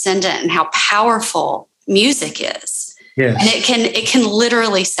transcendent and how powerful music is. Yes. And it can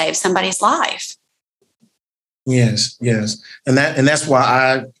literally save somebody's life. Yes. And that's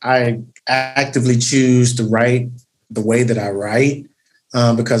why I actively choose to write the way that I write,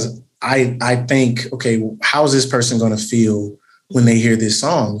 because I think, okay, how is this person going to feel when they hear this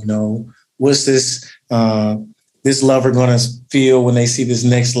song? What's this lover going to feel when they see this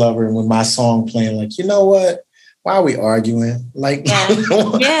next lover and when my song playing? Like, you know what? Why are we arguing? Like,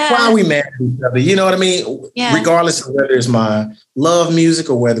 why are we mad at each other? You know what I mean? Yeah. Regardless of whether it's my love music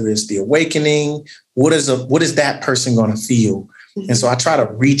or whether it's the awakening, what is that person going to feel? Mm-hmm. And so I try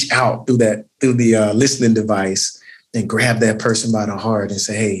to reach out through the listening device and grab that person by the heart and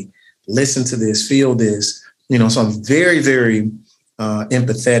say, hey, listen to this, feel this. So I'm very, very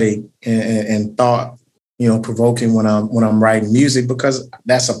empathetic and thought, provoking when I'm writing music, because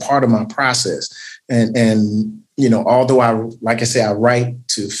that's a part of my process. And although I write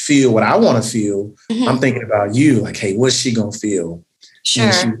to feel what I want to feel, I'm thinking about you, like, hey, what's she gonna feel? Sure.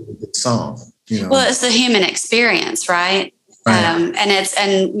 When she hears the song. Well, it's the human experience, right?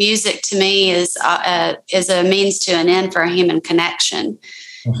 And music to me is a means to an end for a human connection.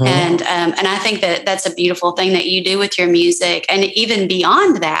 Mm-hmm. And I think that that's a beautiful thing that you do with your music. And even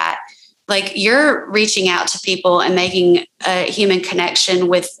beyond that, like you're reaching out to people and making a human connection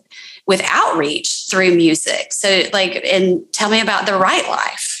with outreach through music. So and tell me about The Right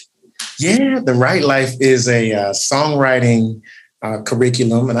Life. Yeah, The Right Life is a songwriting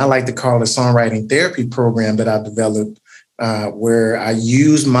curriculum. And I like to call it a songwriting therapy program that I've developed where I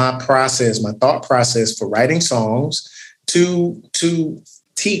use my thought process for writing songs to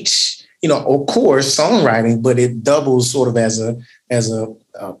teach, of course, songwriting, but it doubles sort of as a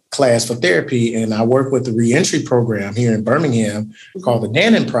class for therapy. And I work with the reentry program here in Birmingham called the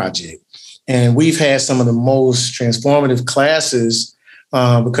Dannon Project. And we've had some of the most transformative classes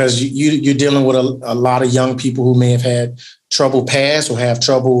because you're dealing with a lot of young people who may have had trouble past or have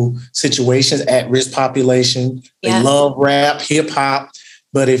trouble situations, at-risk population. Yeah. They love rap, hip hop.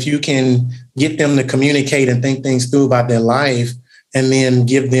 But if you can get them to communicate and think things through about their life and then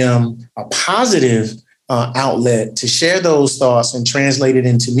give them a positive outlet to share those thoughts and translate it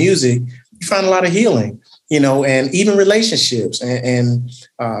into music, you find a lot of healing, and even relationships and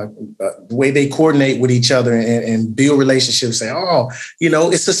the way they coordinate with each other and build relationships, say,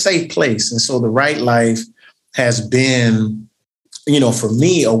 it's a safe place. And so The Right Life has been, for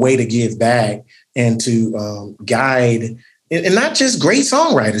me, a way to give back and to guide, and not just great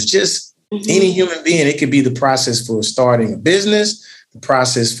songwriters, just Any human being, it could be the process for starting a business, the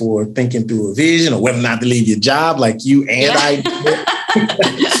process for thinking through a vision, or whether or not to leave your job like you and I did.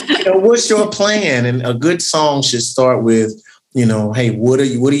 What's your plan? And a good song should start with, hey, what do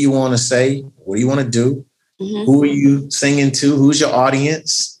you want to say? What do you want to do? Who are you singing to? Who's your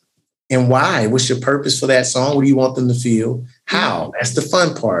audience? And why? What's your purpose for that song? What do you want them to feel? How? That's the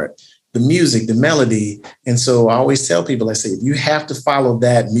fun part. The music, the melody. And so I always tell people, I say, if you have to follow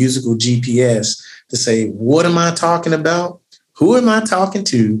that musical GPS to say, what am I talking about? Who am I talking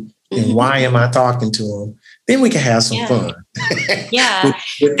to? And why am I talking to them? Then we can have some fun. Yeah.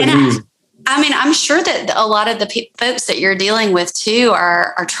 with the music. I'm sure that a lot of the folks that you're dealing with too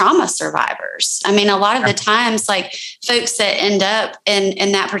are trauma survivors. A lot of the times, like folks that end up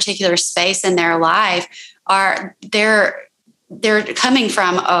in that particular space in their life they're coming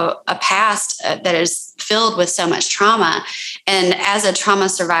from a past that is filled with so much trauma. And as a trauma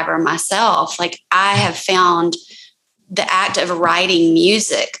survivor myself, like I have found the act of writing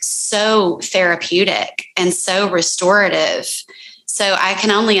music so therapeutic and so restorative. So I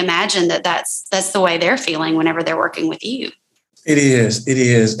can only imagine that that's the way they're feeling whenever they're working with you. It is.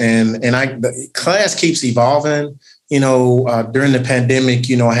 And the class keeps evolving. During the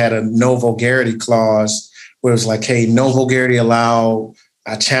pandemic, I had a no vulgarity clause where it was like, hey, no vulgarity allowed.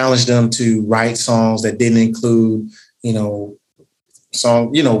 I challenged them to write songs that didn't include, words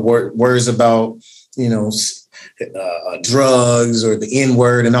about, drugs or the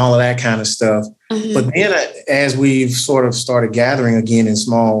N-word and all of that kind of stuff. But then as we've sort of started gathering again in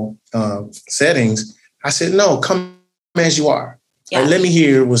small settings, I said, no, come as you are. Yeah. Like, let me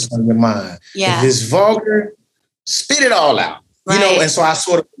hear what's on your mind. Yeah. If it's vulgar, spit it all out. Right. And so I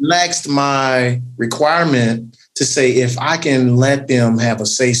sort of relaxed my requirement to say, if I can let them have a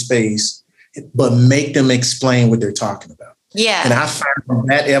safe space, but make them explain what they're talking about. Yeah. And I found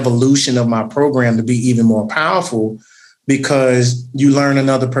that evolution of my program to be even more powerful because you learn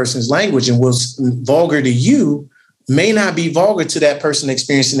another person's language, and what's vulgar to you may not be vulgar to that person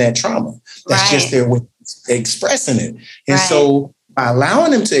experiencing that trauma. That's just their way of expressing it. And so by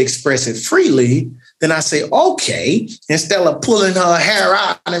allowing them to express it freely, then I say, okay, instead of pulling her hair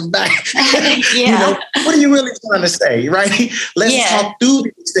out and back, what are you really trying to say, right? Let's talk through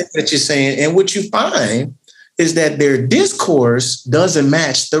these things that you're saying. And what you find is that their discourse doesn't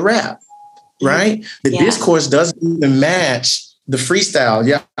match the rap, right? The discourse doesn't even match the freestyle.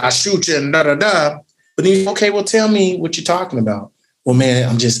 Yeah, I shoot you and da-da-da. But then, okay, well, tell me what you're talking about. Well, man,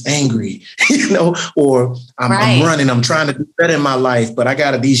 I'm just angry, or I'm running. I'm trying to do better in my life,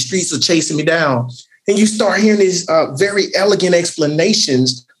 but these streets are chasing me down. And you start hearing these very elegant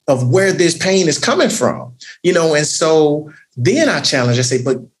explanations of where this pain is coming from, and so then I challenge, I say,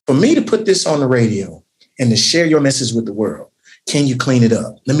 but for me to put this on the radio and to share your message with the world, can you clean it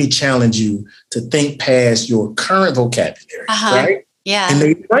up? Let me challenge you to think past your current vocabulary, right? Yeah. And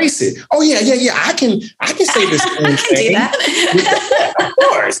they embrace it. Oh, yeah. I can say this same thing. Do that. Of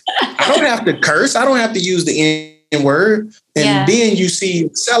course. I don't have to curse. I don't have to use the N-word. And then you see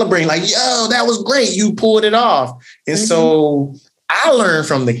celebrating like, yo, that was great. You pulled it off. And so I learned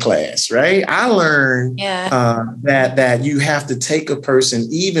from the class, right? I learned that you have to take a person,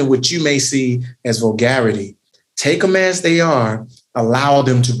 even what you may see as vulgarity, take them as they are, allow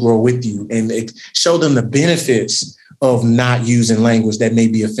them to grow with you and show them the benefits of not using language that may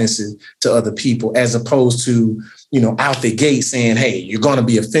be offensive to other people, as opposed to, out the gate saying, hey, you're going to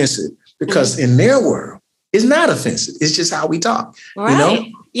be offensive, because in their world, it's not offensive. It's just how we talk,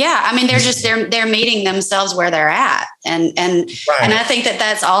 Yeah. They're meeting themselves where they're at. And I think that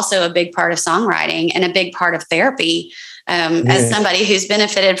that's also a big part of songwriting and a big part of therapy. As somebody who's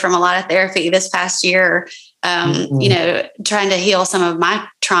benefited from a lot of therapy this past year, trying to heal some of my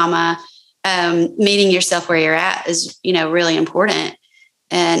trauma, meeting yourself where you're at is, really important.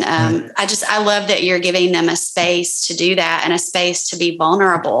 And I love that you're giving them a space to do that and a space to be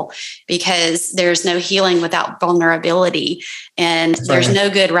vulnerable, because there's no healing without vulnerability, and there's no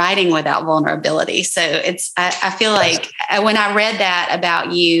good writing without vulnerability. So I feel like when I read that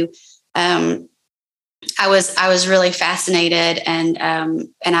about you, I was really fascinated, and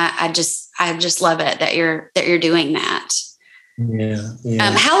I just love it that you're doing that. Yeah.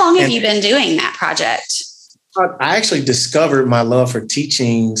 How long have you been doing that project? I actually discovered my love for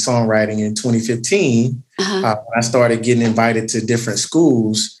teaching songwriting in 2015. When I started getting invited to different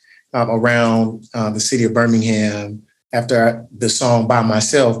schools around the city of Birmingham after the song By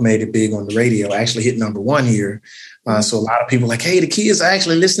Myself made it big on the radio. I actually hit number 1 here. So a lot of people like, hey, the kids are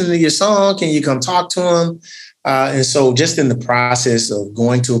actually listening to your song. Can you come talk to them? And so just in the process of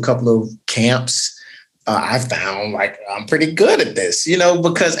going to a couple of camps, I found like I'm pretty good at this,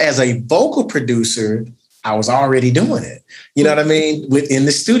 because as a vocal producer, I was already doing it. You know what I mean? Within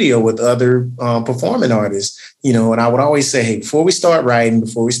the studio with other performing artists, and I would always say, hey, before we start writing,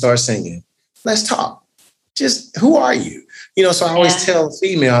 before we start singing, let's talk. Just who are you? So I always tell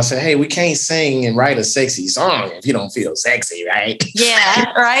female, I say, hey, we can't sing and write a sexy song if you don't feel sexy, right?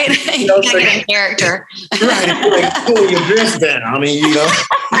 Yeah, right. You gotta get in character. Right. Like, pull your dress down. I mean,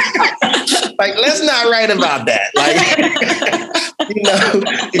 like, let's not write about that. Like,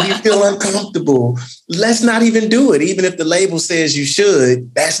 if you feel uncomfortable, let's not even do it. Even if the label says you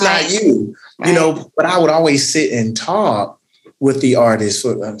should, that's not you, but I would always sit and talk with the artist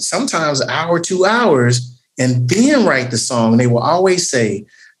for sometimes an hour, 2 hours, and then write the song. And they will always say,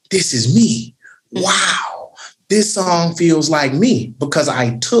 this is me. Wow, this song feels like me because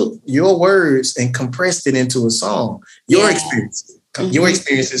I took your words and compressed it into a song. Your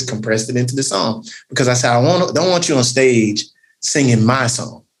experiences compressed it into the song because I said, don't want you on stage singing my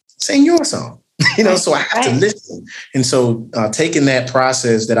song, sing your song. So I have to listen. And so taking that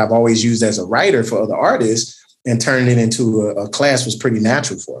process that I've always used as a writer for other artists and turning it into a class was pretty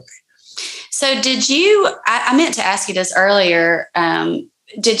natural for me. So did you, I meant to ask you this earlier.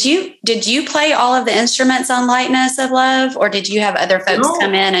 Did you play all of the instruments on Lightness of Love, or did you have other folks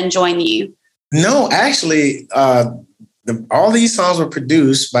come in and join you? No, actually, all these songs were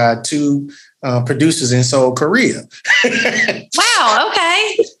produced by two producers in Seoul, Korea. Wow.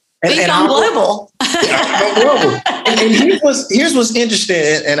 Okay. You've gone global. Global. And here's what's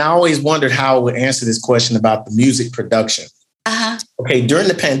interesting. And I always wondered how I would answer this question about the music production. Uh-huh. Okay, during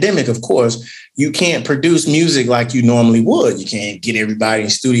the pandemic, of course, you can't produce music like you normally would. You can't get everybody in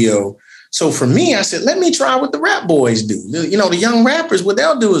studio. So for me, I said, let me try what the rap boys do. The young rappers, what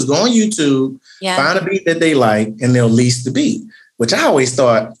they'll do is go on YouTube, find a beat that they like, and they'll lease the beat, which I always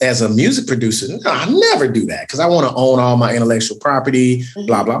thought as a music producer, no, I never do that because I want to own all my intellectual property,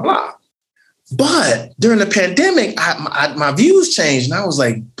 blah, blah, blah. But during the pandemic, my views changed and I was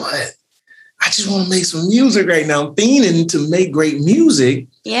like, but I just want to make some music right now. I'm fiending to make great music.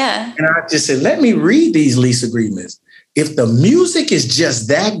 Yeah. And I just said, let me read these lease agreements. If the music is just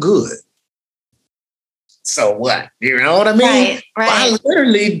that good, so what? You know what I mean? Right. I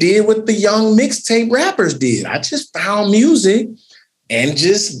literally did what the young mixtape rappers did. I just found music and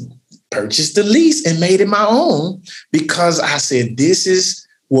just purchased the lease and made it my own because I said, this is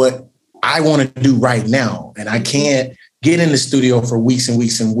what I want to do right now. And I can't get in the studio for weeks and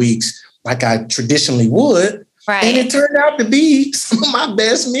weeks and weeks like I traditionally would. Right. And it turned out to be some of my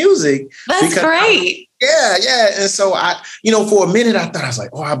best music. That's great. Yeah. And so for a minute, I thought, I was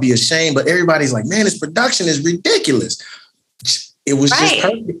like, oh, I'll be ashamed. But everybody's like, man, this production is ridiculous. It was just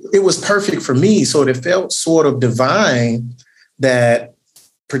perfect. It was perfect for me. So it felt sort of divine that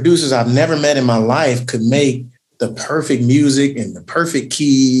producers I've never met in my life could make the perfect music and the perfect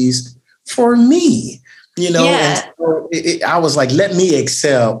keys for me, And so I was like, let me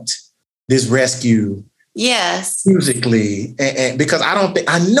accept this rescue musically. And because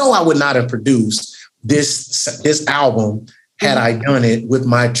I know I would not have produced this album had I done it with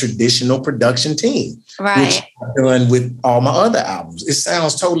my traditional production team, which I've done with all my other albums. It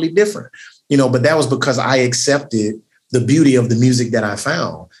sounds totally different, but that was because I accepted the beauty of the music that I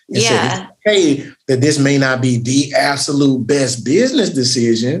found. And said, it's okay that this may not be the absolute best business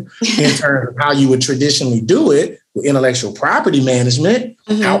decision in terms of how you would traditionally do it with intellectual property management.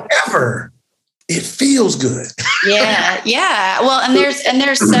 However, it feels good. Yeah. Well, and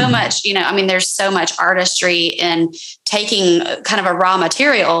there's so much, there's so much artistry in taking kind of a raw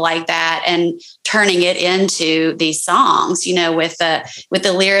material like that and turning it into these songs, with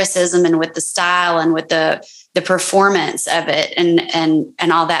the lyricism and with the style and with the performance of it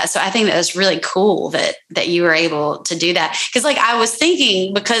and all that. So I think that was really cool that you were able to do that. Cause I was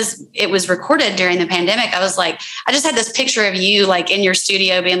thinking, because it was recorded during the pandemic, I was like, I just had this picture of you in your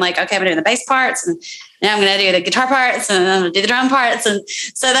studio being like, okay, I'm doing the bass parts and now I'm going to do the guitar parts and I'm going to do the drum parts. And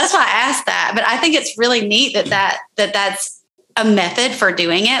so that's why I asked that. But I think it's really neat that's a method for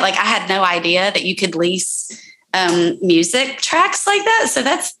doing it. I had no idea that you could lease music tracks like that. So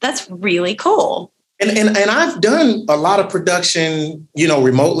that's really cool. And I've done a lot of production,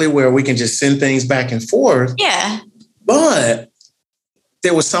 remotely where we can just send things back and forth. Yeah. But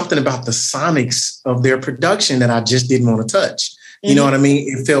there was something about the sonics of their production that I just didn't want to touch. You know what I mean?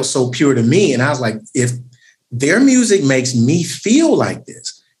 It felt so pure to me. And I was like, if their music makes me feel like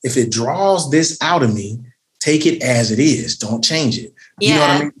this, if it draws this out of me, take it as it is. Don't change it. You know what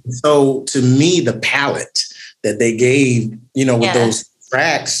I mean? So to me, the palette that they gave, with those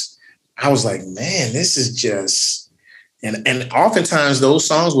tracks, I was like, man, this is just, And oftentimes those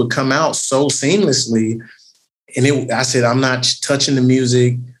songs would come out so seamlessly. And I said, I'm not touching the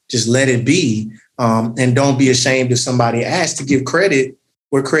music, just let it be. And don't be ashamed if somebody asks, to give credit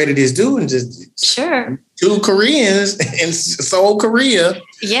where credit is due. And just sure. 2 Koreans in Seoul, Korea,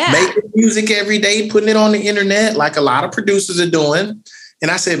 making music every day, putting it on the internet like a lot of producers are doing. And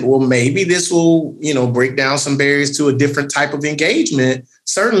I said, well, maybe this will, break down some barriers to a different type of engagement,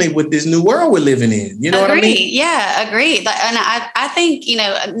 certainly with this new world we're living in. You know what I mean? Yeah, agreed. And I think,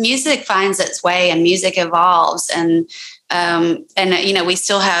 music finds its way and music evolves. And we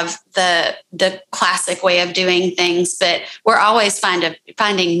still have the classic way of doing things, but we're always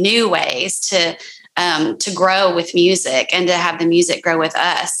finding new ways to grow with music and to have the music grow with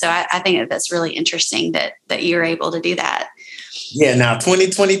us. So I think that's really interesting that you're able to do that. Yeah. Now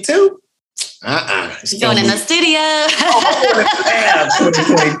 2022. Going in the studio.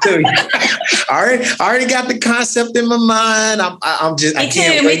 2022. I already got the concept in my mind. I'm just. Me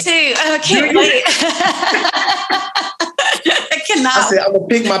too. I can't wait. I cannot. I said I'm gonna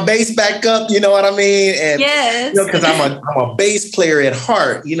pick my bass back up. You know what I mean? And yes. Because I'm a bass player at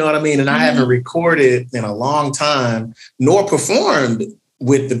heart. You know what I mean? And I haven't recorded in a long time, nor performed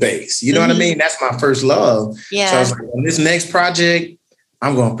with the bass. You know what I mean? That's my first love. Yeah. So I was like, on this next project,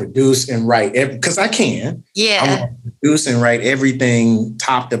 I'm going to produce and write because I can. Yeah. I'm going to produce and write everything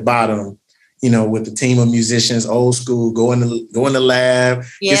top to bottom, with the team of musicians, old school, go in the lab,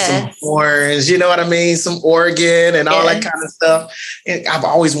 get some horns, you know what I mean? Some organ and all that kind of stuff. And I've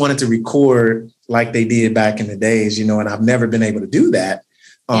always wanted to record like they did back in the days, and I've never been able to do that.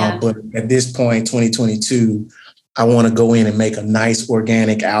 But at this point, 2022, I want to go in and make a nice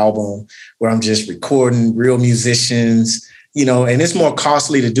organic album where I'm just recording real musicians, and it's more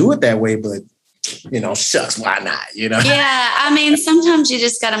costly to do it that way, but shucks, why not? Yeah. I mean, sometimes you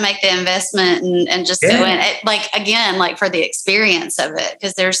just got to make the investment and just go in like for the experience of it.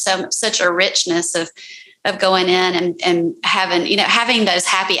 Cause there's such a richness of going in and having those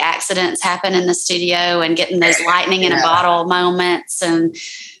happy accidents happen in the studio and getting those lightning in a bottle moments. And,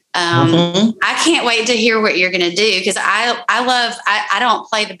 I can't wait to hear what you're going to do. Cause I don't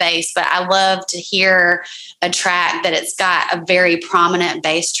play the bass, but I love to hear a track that it's got a very prominent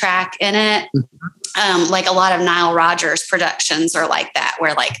bass track in it. Like a lot of Nile Rodgers productions are like that,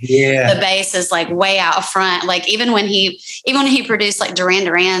 where the bass is like way out front. Like even when he produced like Duran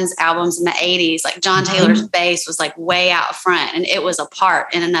Duran's albums in the 80s, like John Taylor's bass was like way out front and it was a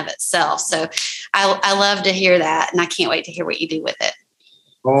part in and of itself. So I love to hear that. And I can't wait to hear what you do with it.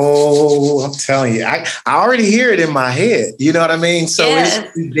 Oh, I'm telling you, I already hear it in my head. You know what I mean? So it's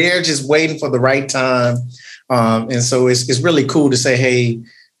they're just waiting for the right time. And so it's really cool to say, hey,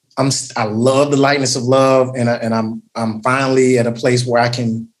 I love the lightness of love. And I'm finally at a place where I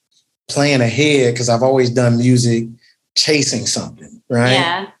can plan ahead, because I've always done music chasing something, right?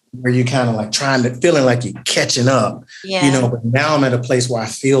 Yeah. Where you're kind of like feeling like you're catching up, but now I'm at a place where I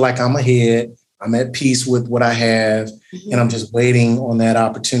feel like I'm ahead. I'm at peace with what I have, and I'm just waiting on that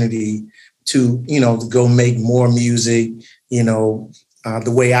opportunity to, to go make more music, the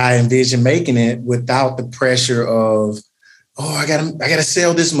way I envision making it, without the pressure of, I gotta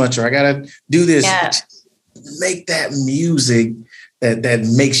sell this much, or I gotta do this. Yeah. Make that music that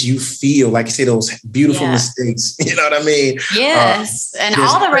makes you feel like you say those beautiful mistakes. You know what I mean? Yes. And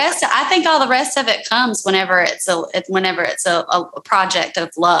all the rest, I think all the rest of it comes whenever it's a project of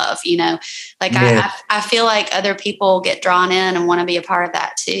love, like I feel like other people get drawn in and want to be a part of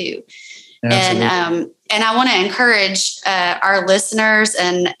that too. Absolutely. And I want to encourage our listeners,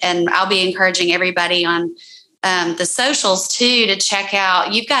 and I'll be encouraging everybody on the socials too, to check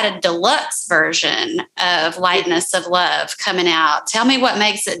out. You've got a deluxe version of Lightness of Love coming out. Tell me what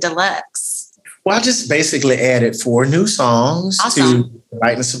makes it deluxe. Well, I just basically added 4 new songs to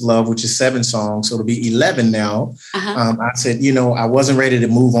Lightness of Love, which is 7 songs. So it'll be 11 now. I said, I wasn't ready to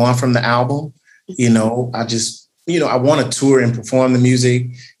move on from the album. I just, I want to tour and perform the music,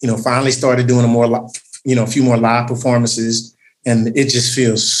 finally started doing a few more live performances, and it just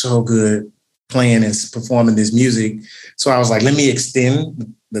feels so good playing and performing this music. So I was like, let me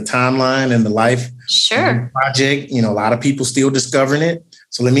extend the timeline and the life of the project. A lot of people still discovering it.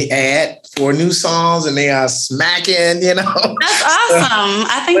 So let me add 4 new songs, and they are smacking, That's awesome.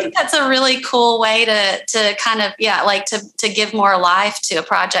 I think that's a really cool way to kind of, to give more life to a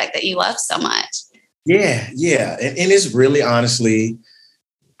project that you love so much. Yeah. And it's really, honestly,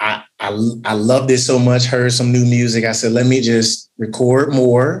 I love this so much, heard some new music. I said, let me just record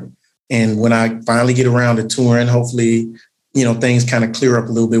more. And when I finally get around to touring, hopefully, things kind of clear up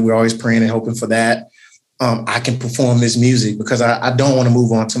a little bit. We're always praying and hoping for that. I can perform this music, because I don't want to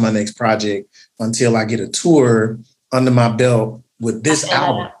move on to my next project until I get a tour under my belt with this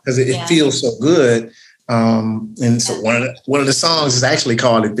album because it feels so good. And so one of the songs is actually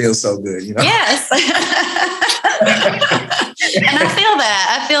called "It Feels So Good." You know. Yes. And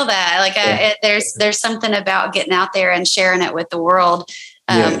I feel that. Like there's something about getting out there and sharing it with the world.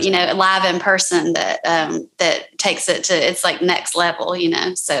 You know, live in person that takes it to it's like next level. You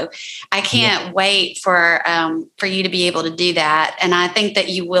know, so I can't wait for you to be able to do that, and I think that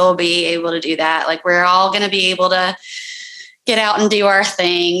you will be able to do that. Like we're all going to be able to get out and do our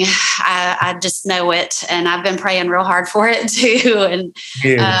thing. I just know it, and I've been praying real hard for it too. And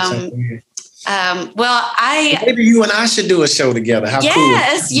maybe you and I should do a show together. How cool!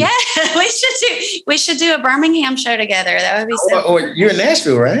 Yes, we should do a Birmingham show together. That would be so. Or you're in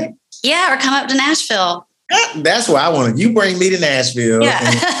Nashville, right? Yeah, or come up to Nashville. That's where I want to. You bring me to Nashville. Yeah.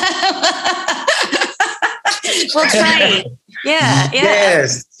 We'll trade. Yeah.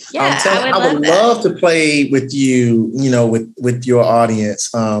 Yes. Yeah, I would love to play with you, you know, with your audience.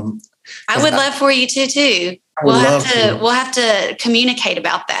 I would love for you too. We'll have to communicate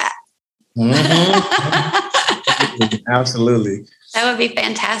about that. Mm-hmm. Absolutely. That would be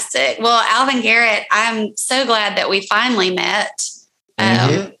fantastic. Well, Alvin Garrett, I'm so glad that we finally met.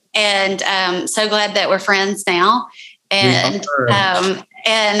 And so glad that we're friends now. And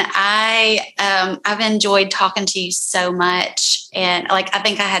I've enjoyed talking to you so much. And like, I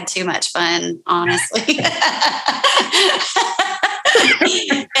think I had too much fun, honestly.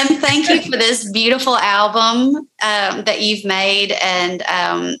 And thank you for this beautiful album that you've made. And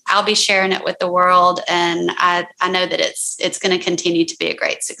I'll be sharing it with the world. And I know that it's going to continue to be a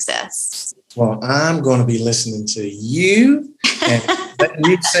great success. Well, I'm going to be listening to you and letting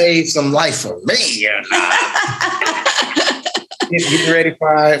you save some life for me. Get ready for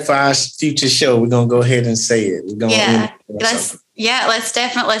our future show. We're going to go ahead and say it. We're going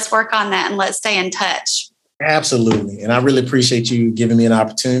let's work on that and let's stay in touch. Absolutely. And I really appreciate you giving me an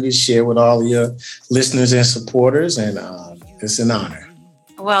opportunity to share with all of your listeners and supporters. And it's an honor.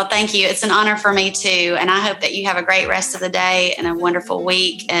 Well, thank you. It's an honor for me too. And I hope that you have a great rest of the day and a wonderful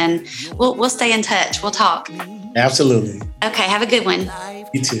week. And we'll stay in touch. We'll talk. Absolutely. Okay. Have a good one.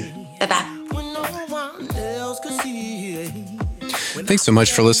 You too. Bye-bye. Thanks so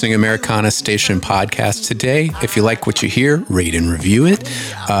much for listening to Americana Station Podcast today. If you like what you hear, rate and review it.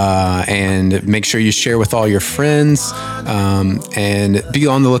 And make sure you share with all your friends. And be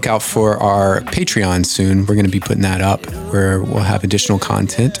on the lookout for our Patreon soon. We're going to be putting that up where we'll have additional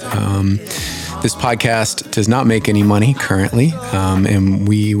content. This podcast does not make any money currently. And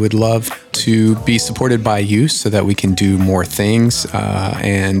we would love to be supported by you so that we can do more things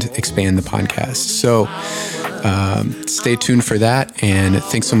and expand the podcast. So stay tuned for that. And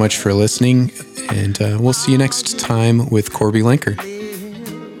thanks so much for listening. And we'll see you next time with Corby Lenker.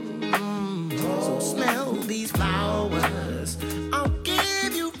 So smell these flowers. I'll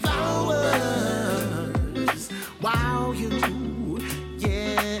give you flowers while you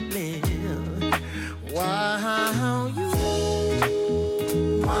yet live.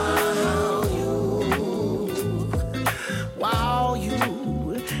 While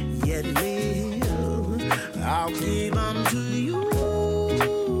you yet live, I'll give unto you.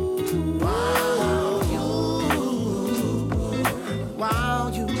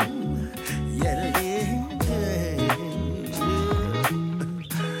 While you yet live,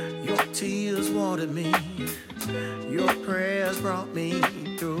 your tears watered me, your prayers brought me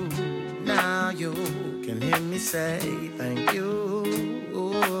through. Now you can hear me say thank you.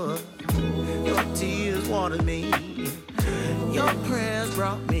 Your tears watered me, your prayers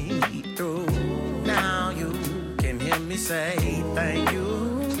brought me through. Now you can hear me say thank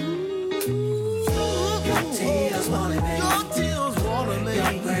you. Your tears watered me,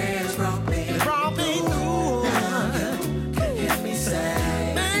 your prayers brought me through. Now you can hear me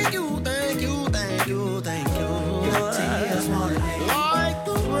say thank you, thank you, thank you, thank you. Your tears watered me like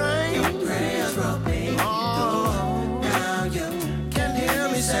the rain, your prayers brought me through. Now you can hear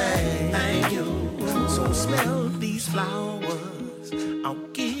me say thank you. So smell these flowers, I'll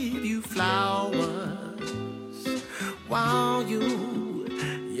give you flowers while you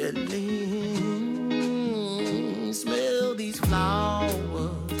yet live. Smell these flowers,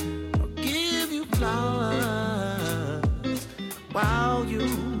 I'll give you flowers while you